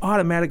 it's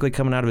automatically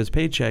coming out of his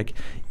paycheck,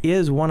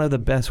 is one of the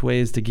best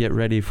ways to get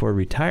ready for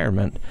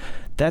retirement.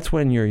 That's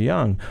when you're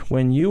young.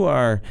 When you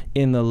are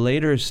in the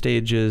later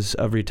stages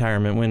of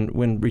retirement,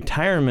 when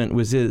retirement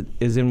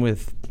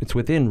it's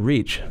within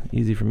reach,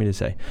 easy for me to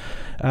say,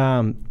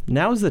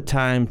 now's the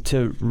time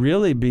to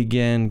really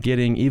begin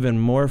getting even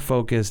more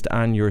focused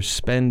on your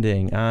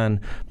spending,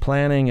 on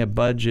planning a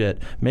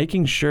budget,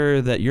 making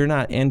sure that you're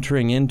not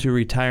entering into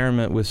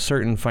retirement with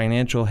certain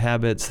financial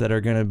habits that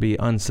are going to be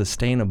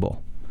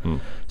unsustainable.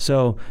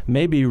 So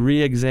maybe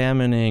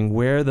re-examining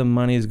where the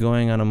money is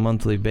going on a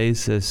monthly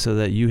basis so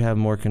that you have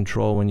more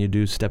control when you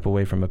do step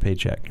away from a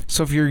paycheck.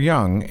 So if you're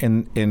young,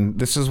 and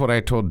this is what I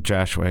told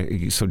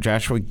Joshua, so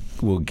Joshua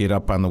will get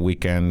up on the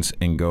weekends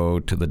and go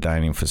to the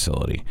dining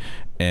facility,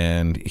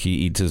 and he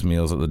eats his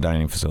meals at the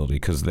dining facility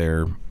because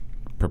they're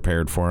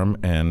prepared for him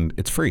and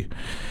it's free.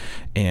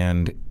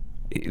 And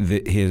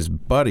his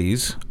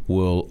buddies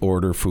will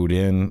order food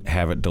in,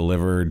 have it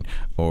delivered,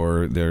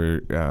 or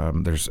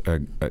there's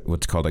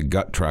what's called a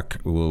gut truck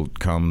will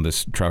come,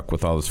 this truck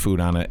with all this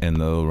food on it, and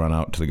they'll run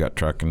out to the gut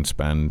truck and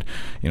spend,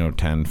 $10,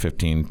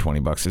 $15,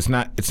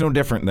 $20. It's no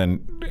different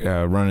than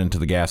running to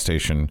the gas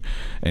station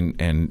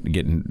and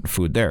getting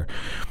food there.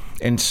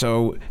 And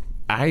so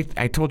I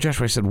told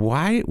Joshua, I said,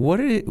 what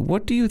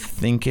do you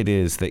think it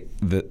is that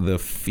the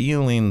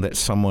feeling that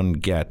someone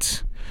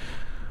gets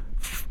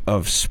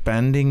of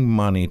spending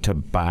money to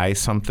buy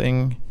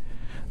something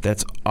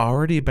that's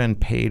already been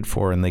paid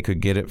for and they could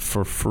get it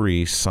for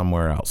free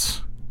somewhere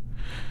else?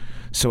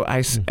 So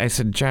I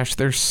said, Josh,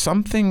 there's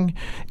something,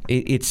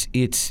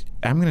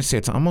 I'm going to say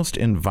it's almost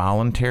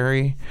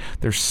involuntary.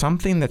 There's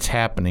something that's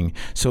happening.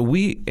 So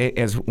we,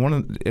 as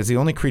the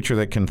only creature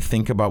that can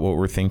think about what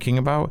we're thinking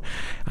about,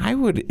 I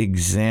would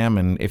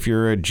examine, if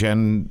you're a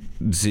Gen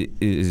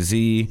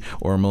Z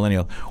or a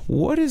millennial,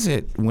 what is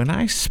it, when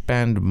I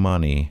spend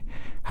money,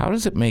 how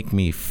does it make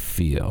me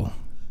feel?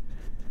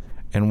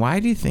 And why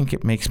do I think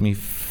it makes me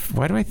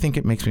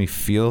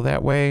feel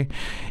that way?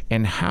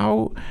 And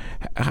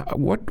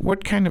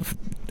what kind of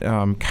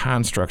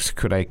constructs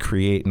could I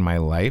create in my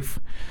life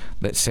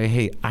that say,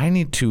 hey, I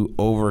need to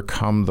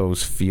overcome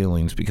those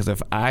feelings? Because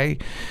if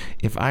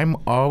I'm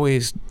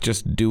always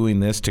just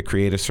doing this to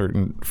create a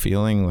certain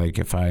feeling, like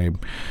if I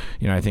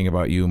think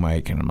about you,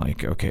 Mike, and I'm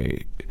like,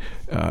 okay,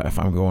 if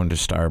I'm going to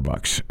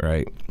Starbucks,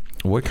 right?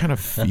 What kind of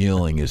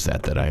feeling is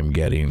that I'm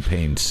getting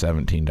paying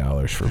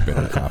 $17 for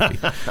bitter coffee?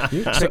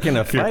 You're picking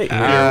a fight. If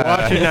you're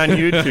watching on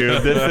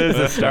YouTube, this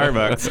is a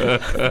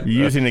Starbucks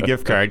using a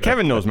gift card.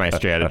 Kevin knows my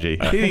strategy.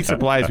 He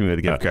supplies me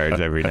with gift cards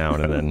every now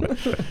and then.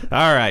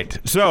 All right.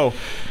 So,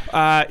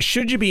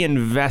 should you be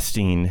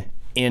investing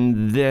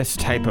in this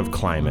type of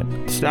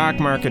climate? Stock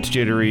market's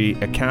jittery,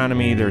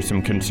 economy, there's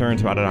some concerns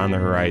about it on the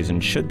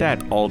horizon. Should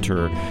that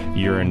alter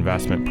your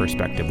investment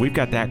perspective? We've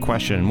got that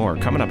question and more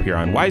coming up here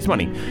on Wise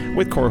Money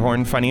with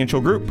Korhorn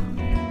Financial Group.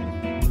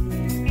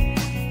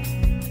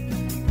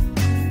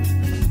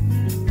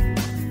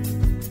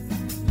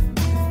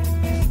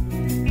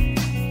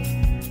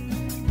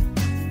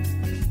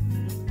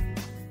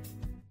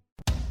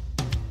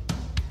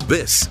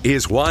 This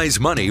is Wise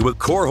Money with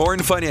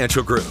Korhorn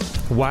Financial Group.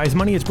 Wise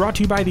Money is brought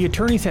to you by the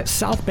attorneys at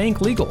South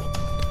Bank Legal,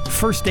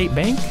 First State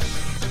Bank,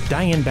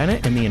 Diane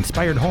Bennett and the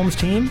Inspired Homes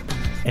team,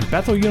 and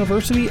Bethel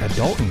University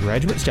Adult and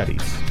Graduate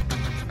Studies.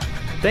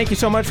 Thank you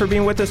so much for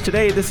being with us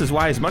today. This is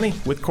Wise Money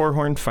with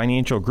Korhorn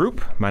Financial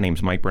Group. My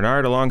name's Mike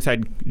Bernard,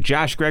 alongside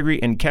Josh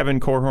Gregory and Kevin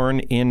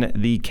Korhorn in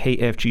the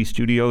KFG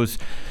studios.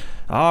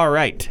 All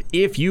right,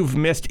 if you've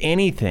missed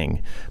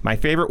anything, my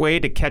favorite way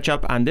to catch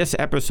up on this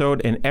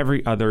episode and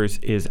every others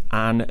is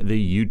on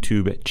the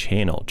YouTube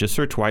channel. Just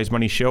search Wise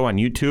Money Show on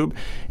YouTube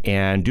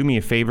and do me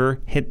a favor,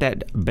 hit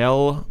that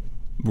bell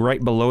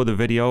right below the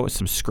video,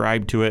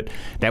 subscribe to it.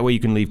 That way you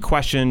can leave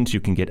questions, you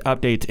can get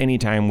updates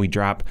anytime we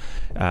drop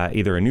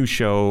either a new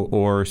show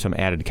or some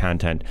added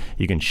content.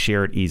 You can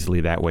share it easily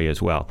that way as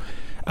well.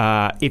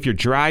 If you're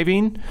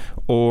driving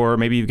or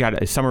maybe you've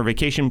got a summer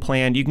vacation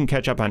planned, you can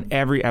catch up on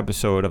every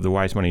episode of the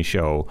Wise Money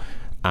Show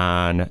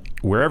on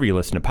wherever you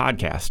listen to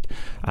podcasts.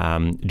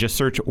 Just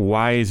search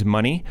Wise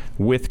Money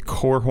with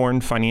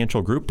Korhorn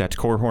Financial Group. That's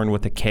Korhorn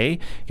with a K. You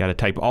got to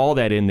type all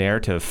that in there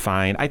to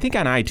find. I think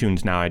on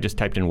iTunes now, I just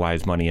typed in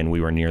Wise Money and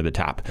we were near the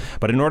top.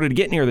 But in order to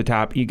get near the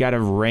top, you got to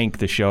rank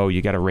the show.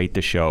 You got to rate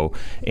the show.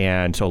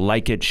 And so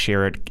like it,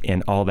 share it,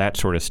 and all that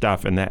sort of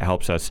stuff. And that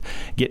helps us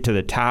get to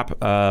the top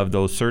of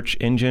those search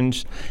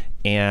engines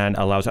and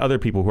allows other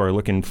people who are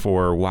looking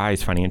for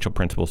wise financial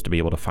principles to be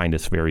able to find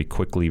us very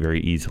quickly, very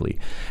easily.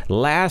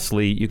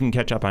 Lastly, you can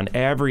catch up on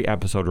every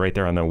episode right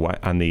there on the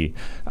website,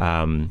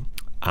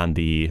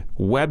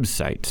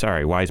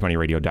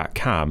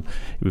 wisemoneyradio.com.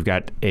 We've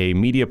got a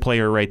media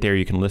player right there.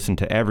 You can listen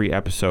to every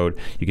episode.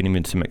 You can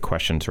even submit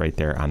questions right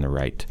there on the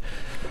right.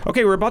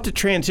 Okay, we're about to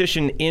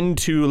transition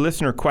into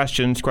listener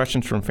questions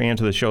from fans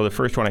of the show. The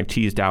first one I've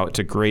teased out. It's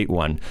a great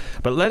one.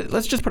 But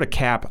let's just put a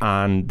cap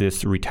on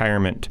this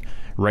retirement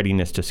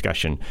readiness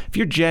discussion. If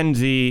you're Gen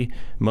Z,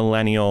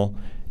 millennial,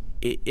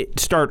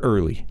 start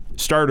early.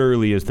 Start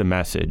early is the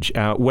message.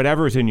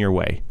 Whatever's in your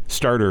way,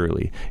 start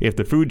early. If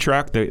the food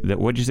truck,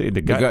 what'd you say?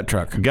 The gut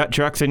gut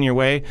truck's in your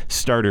way,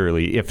 start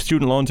early. If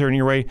student loans are in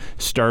your way,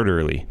 start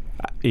early.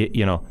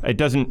 It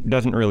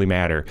doesn't really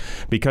matter,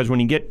 because when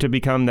you get to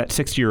become that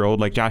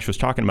 60-year-old like Josh was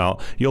talking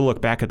about, you'll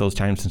look back at those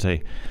times and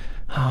say,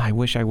 oh, I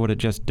wish I would have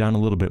just done a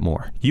little bit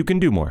more. You can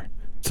do more,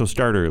 so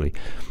start early.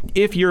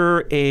 If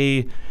you're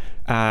a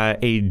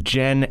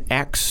Gen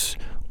X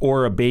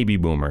or a baby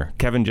boomer,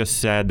 Kevin just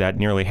said that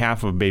nearly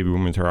half of baby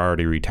boomers are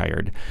already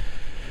retired.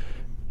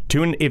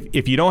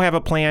 If you don't have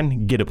a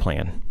plan, get a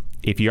plan.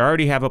 If you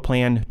already have a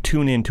plan,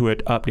 tune into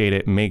it, update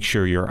it, make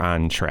sure you're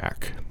on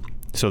track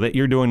so that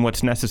you're doing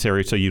what's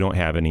necessary so you don't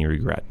have any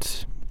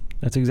regrets.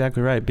 That's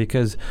exactly right,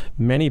 because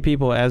many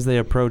people, as they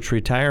approach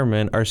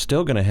retirement, are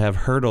still going to have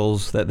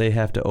hurdles that they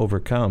have to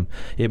overcome.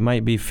 It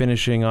might be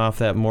finishing off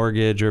that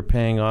mortgage or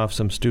paying off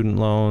some student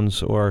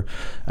loans or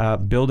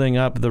building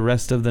up the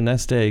rest of the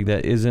nest egg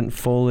that isn't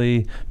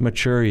fully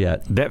mature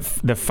yet.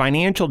 The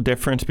financial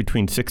difference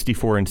between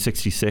 64 and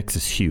 66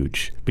 is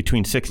huge.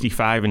 Between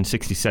 65 and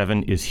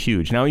 67 is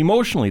huge. Now,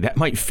 emotionally, that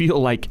might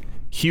feel like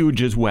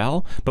huge as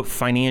well, but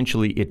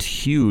financially, it's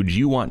huge.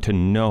 You want to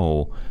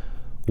know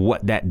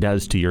what that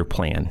does to your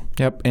plan.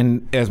 Yep.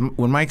 And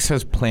when Mike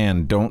says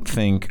plan, don't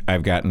think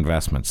I've got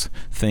investments.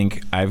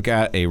 Think I've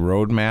got a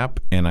roadmap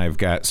and I've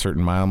got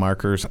certain mile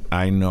markers.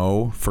 I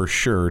know for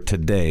sure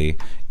today,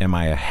 am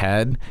I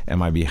ahead?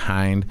 Am I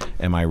behind?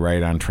 Am I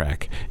right on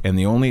track? And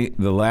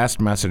the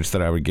last message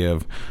that I would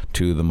give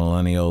to the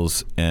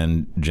millennials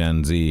and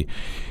Gen Z,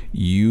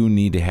 you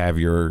need to have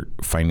your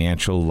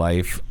financial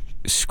life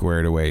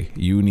squared away.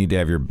 You need to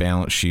have your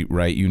balance sheet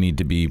right. You need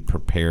to be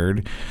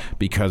prepared,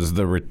 because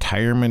the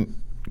retirement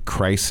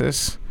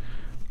crisis,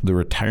 the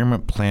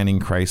retirement planning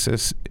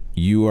crisis,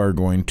 you are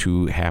going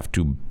to have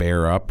to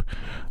bear up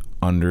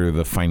under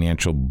the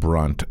financial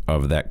brunt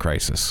of that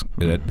crisis.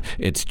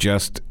 It's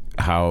just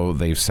how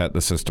they've set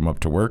the system up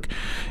to work.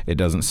 It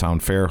doesn't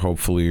sound fair.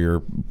 Hopefully your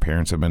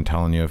parents have been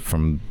telling you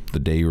from the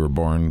day you were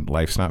born,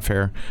 life's not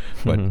fair.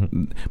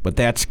 But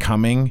that's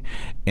coming.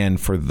 And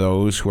for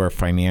those who are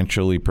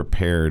financially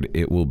prepared,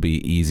 it will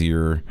be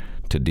easier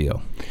to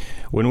deal.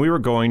 When we were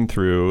going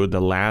through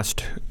the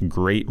last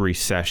Great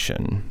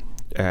Recession,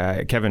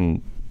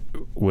 Kevin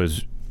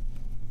was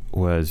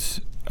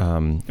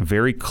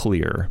very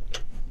clear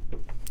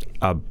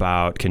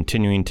about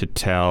continuing to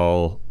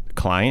tell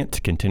clients,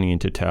 continuing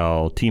to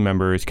tell team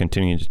members,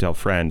 continuing to tell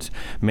friends,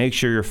 make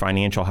sure your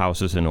financial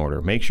house is in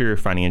order. Make sure your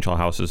financial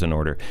house is in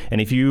order.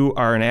 And if you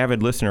are an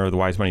avid listener of the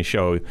Wise Money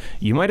Show,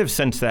 you might have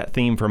sensed that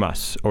theme from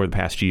us over the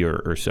past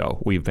year or so.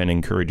 We've been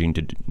encouraging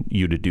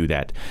you to do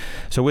that.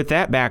 So with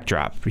that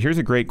backdrop, here's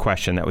a great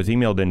question that was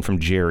emailed in from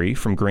Jerry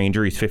from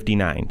Granger. He's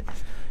 59.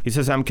 He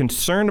says, I'm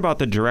concerned about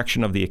the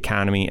direction of the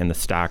economy and the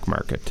stock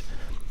market.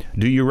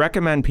 Do you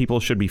recommend people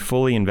should be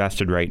fully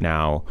invested right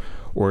now,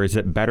 or is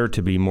it better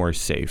to be more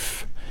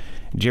safe?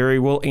 Jerry,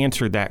 we'll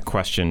answer that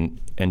question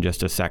in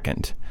just a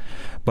second.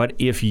 But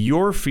if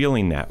you're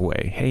feeling that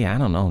way, hey, I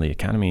don't know, the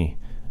economy,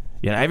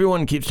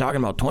 everyone keeps talking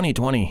about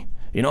 2020,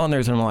 and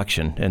there's an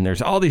election, and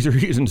there's all these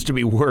reasons to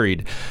be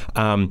worried.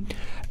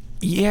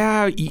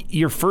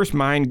 Your first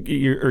mind,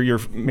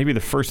 maybe the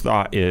first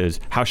thought is,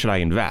 how should I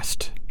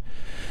invest?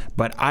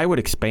 But I would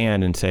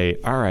expand and say,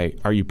 all right,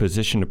 are you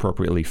positioned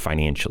appropriately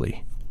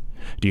financially?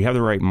 Do you have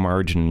the right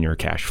margin in your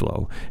cash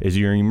flow? Is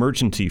your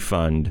emergency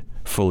fund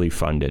fully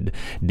funded?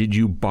 Did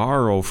you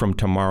borrow from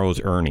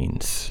tomorrow's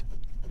earnings?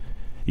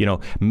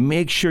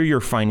 Make sure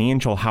your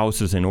financial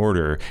house is in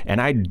order. And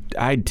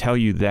I'd tell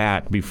you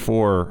that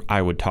before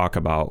I would talk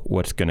about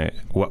what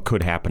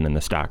could happen in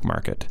the stock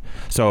market.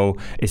 So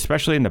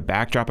especially in the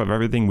backdrop of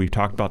everything we've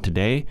talked about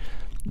today,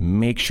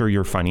 make sure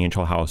your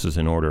financial house is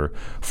in order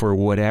for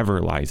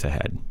whatever lies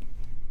ahead.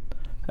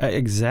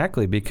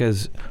 Exactly,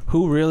 because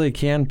who really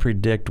can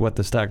predict what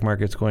the stock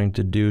market's going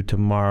to do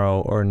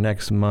tomorrow or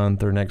next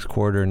month or next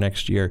quarter,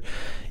 next year?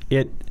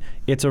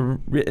 It's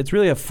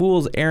really a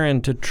fool's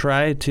errand to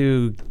try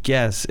to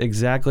guess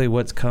exactly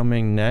what's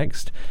coming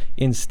next.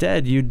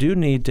 Instead, you do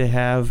need to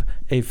have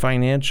a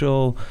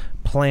financial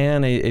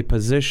plan, a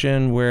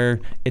position where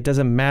it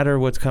doesn't matter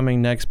what's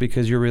coming next,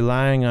 because you're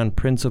relying on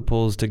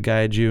principles to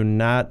guide you,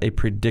 not a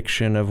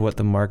prediction of what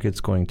the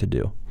market's going to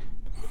do.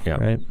 Yeah.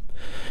 Right?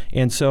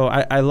 And so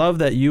I love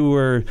that you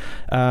were,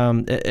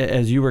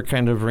 as you were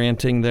kind of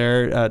ranting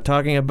there,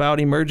 talking about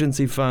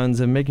emergency funds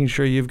and making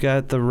sure you've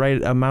got the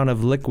right amount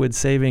of liquid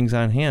savings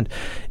on hand.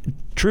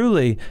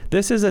 Truly,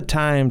 this is a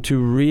time to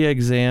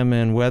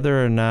re-examine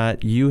whether or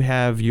not you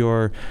have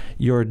your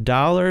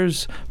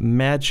dollars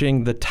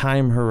matching the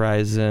time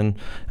horizon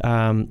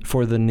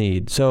for the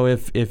need. So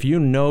if you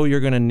know you're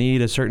going to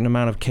need a certain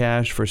amount of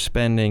cash for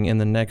spending in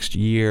the next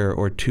year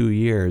or 2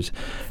 years,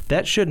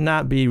 that should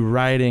not be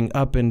riding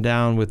up and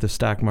down with the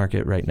stock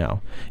market right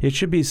now. It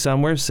should be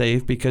somewhere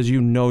safe because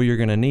you know you're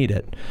going to need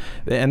it.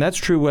 And that's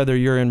true whether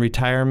you're in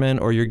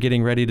retirement or you're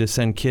getting ready to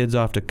send kids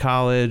off to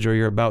college or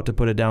you're about to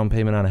put a down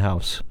payment on a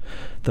house.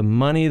 The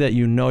money that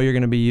you know you're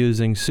going to be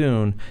using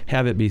soon,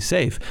 have it be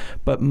safe.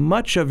 But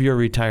much of your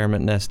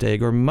retirement nest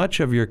egg or much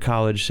of your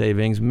college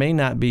savings may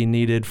not be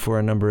needed for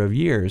a number of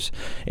years.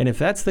 And if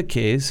that's the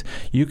case,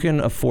 you can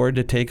afford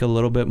to take a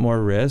little bit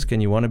more risk,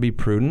 and you want to be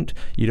prudent.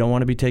 You don't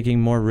want to be taking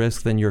more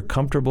risk than you're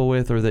comfortable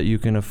with or that you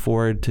can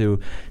afford to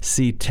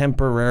see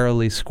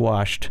temporarily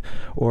squashed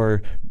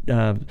or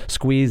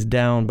squeezed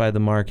down by the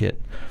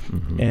market.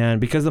 And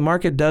because the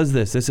market does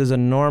this is a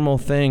normal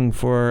thing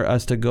for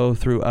us to go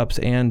through ups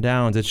and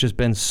downs. It's just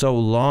been so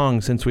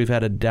long since we've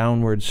had a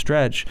downward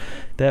stretch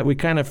that we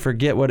kind of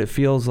forget what it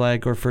feels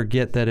like or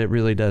forget that it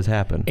really does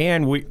happen.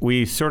 And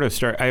we sort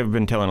of I've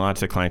been telling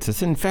lots of clients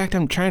this. In fact,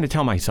 I'm trying to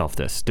tell myself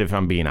this, if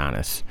I'm being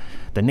honest.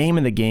 The name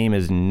of the game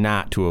is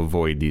not to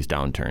avoid these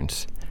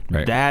downturns.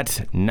 Right.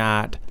 That's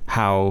not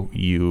how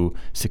you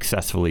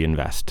successfully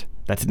invest.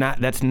 That's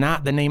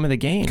not the name of the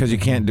game. Because you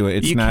can't do it.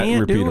 It's not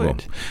repeatable. Do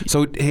it.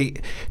 So, hey,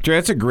 Jerry,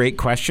 that's a great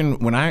question.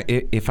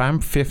 If I'm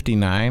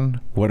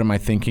 59, what am I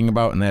thinking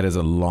about? And that is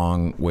a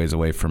long ways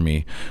away from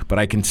me. But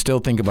I can still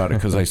think about it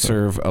because I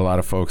serve a lot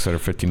of folks that are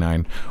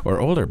 59 or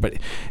older. But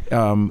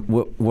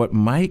what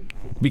Mike,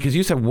 because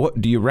you said,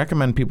 what do you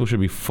recommend people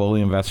should be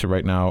fully invested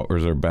right now, or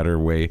is there a better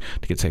way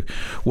to get safe?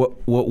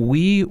 What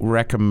we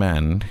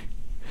recommend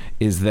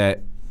is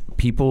that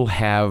people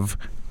have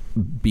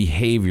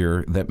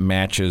behavior that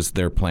matches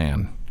their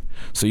plan.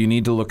 So you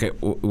need to look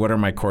at what are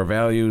my core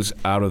values.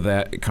 Out of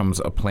that comes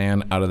a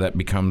plan. Out of that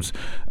becomes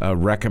a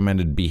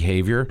recommended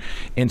behavior.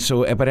 And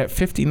so, but at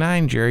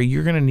 59, Jerry,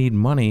 you're going to need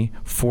money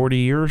 40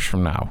 years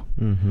from now.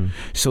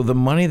 So the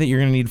money that you're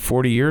going to need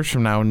 40 years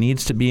from now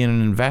needs to be in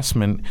an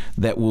investment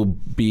that will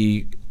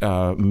be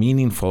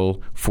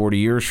meaningful 40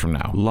 years from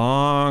now.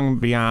 Long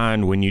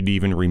beyond when you'd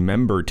even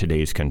remember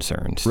today's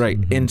concerns. Right.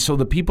 And so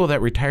the people that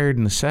retired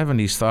in the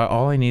 70s thought,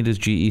 all I need is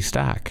GE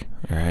stock.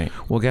 Right.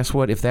 Well, guess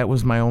what? If that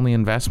was my only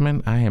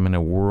investment, I am in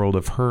a world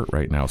of hurt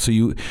right now. So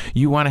you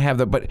want to have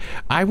that. But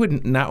I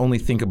would not only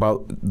think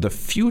about the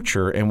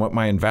future and what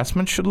my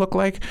investment should look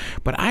like,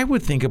 but I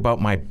would think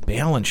about my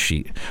balance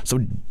sheet.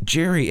 So,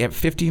 Jerry, at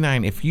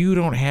 59, if you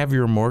don't have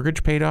your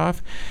mortgage paid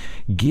off,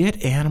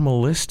 get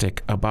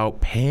animalistic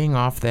about paying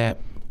off that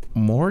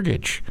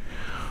mortgage.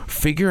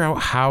 Figure out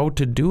how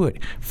to do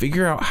it.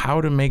 Figure out how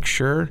to make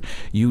sure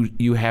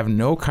you have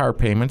no car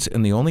payments,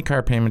 and the only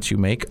car payments you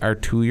make are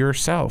to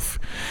yourself.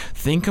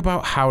 Think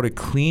about how to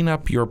clean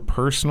up your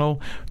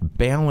personal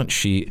balance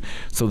sheet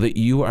so that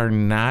you are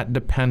not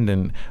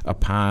dependent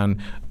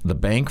upon the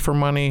bank for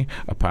money,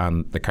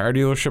 upon the car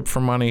dealership for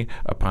money,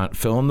 upon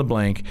fill in the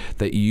blank,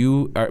 that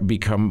you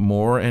become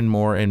more and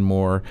more and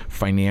more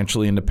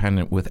financially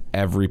independent with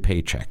every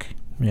paycheck.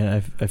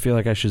 Yeah, I feel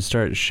like I should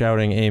start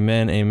shouting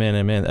amen, amen,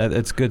 amen.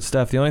 That's good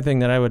stuff. The only thing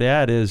that I would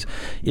add is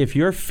if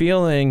you're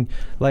feeling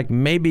like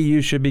maybe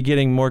you should be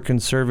getting more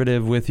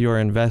conservative with your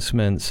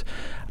investments,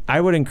 I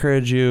would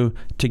encourage you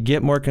to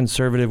get more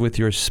conservative with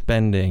your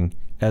spending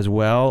as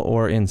well,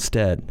 or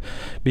instead,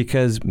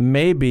 because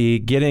maybe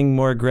getting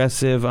more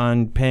aggressive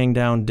on paying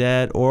down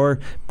debt or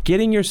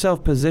getting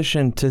yourself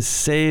positioned to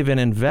save and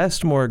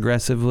invest more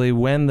aggressively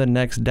when the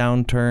next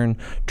downturn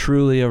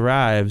truly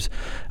arrives,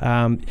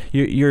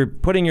 you're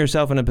putting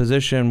yourself in a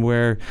position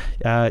where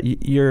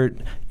you're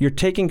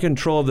taking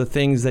control of the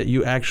things that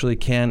you actually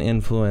can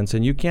influence.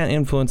 And you can't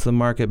influence the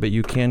market, but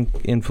you can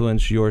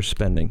influence your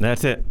spending.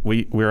 That's it.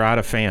 We're out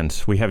of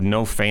fans. We have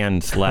no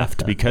fans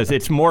left because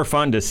it's more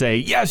fun to say,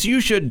 yes,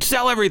 you should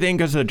sell everything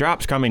because the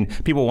drop's coming.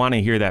 People want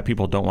to hear that.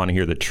 People don't want to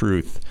hear the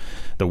truth,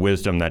 the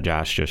wisdom that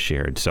Josh just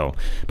shared. So,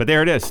 but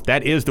there it is.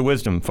 That is the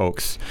wisdom,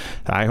 folks.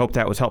 I hope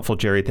that was helpful,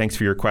 Jerry. Thanks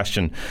for your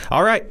question.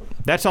 All right.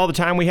 That's all the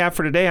time we have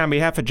for today. On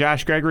behalf of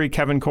Josh Gregory,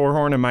 Kevin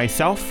Korhorn, and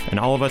myself, and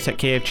all of us at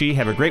KFG,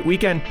 have a great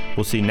weekend.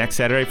 We'll see you next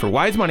Saturday for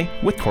Wise Money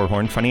with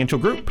Korhorn Financial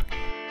Group.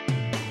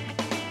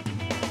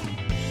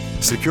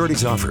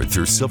 Securities offered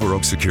through Silver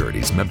Oak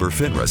Securities, member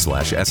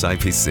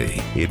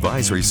FINRA/SIPC.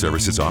 Advisory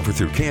services offered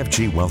through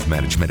KFG Wealth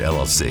Management,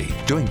 LLC.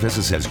 Doing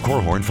business as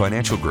Korhorn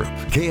Financial Group.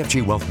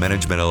 KFG Wealth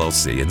Management,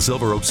 LLC and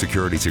Silver Oak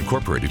Securities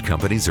Incorporated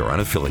companies are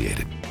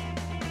unaffiliated.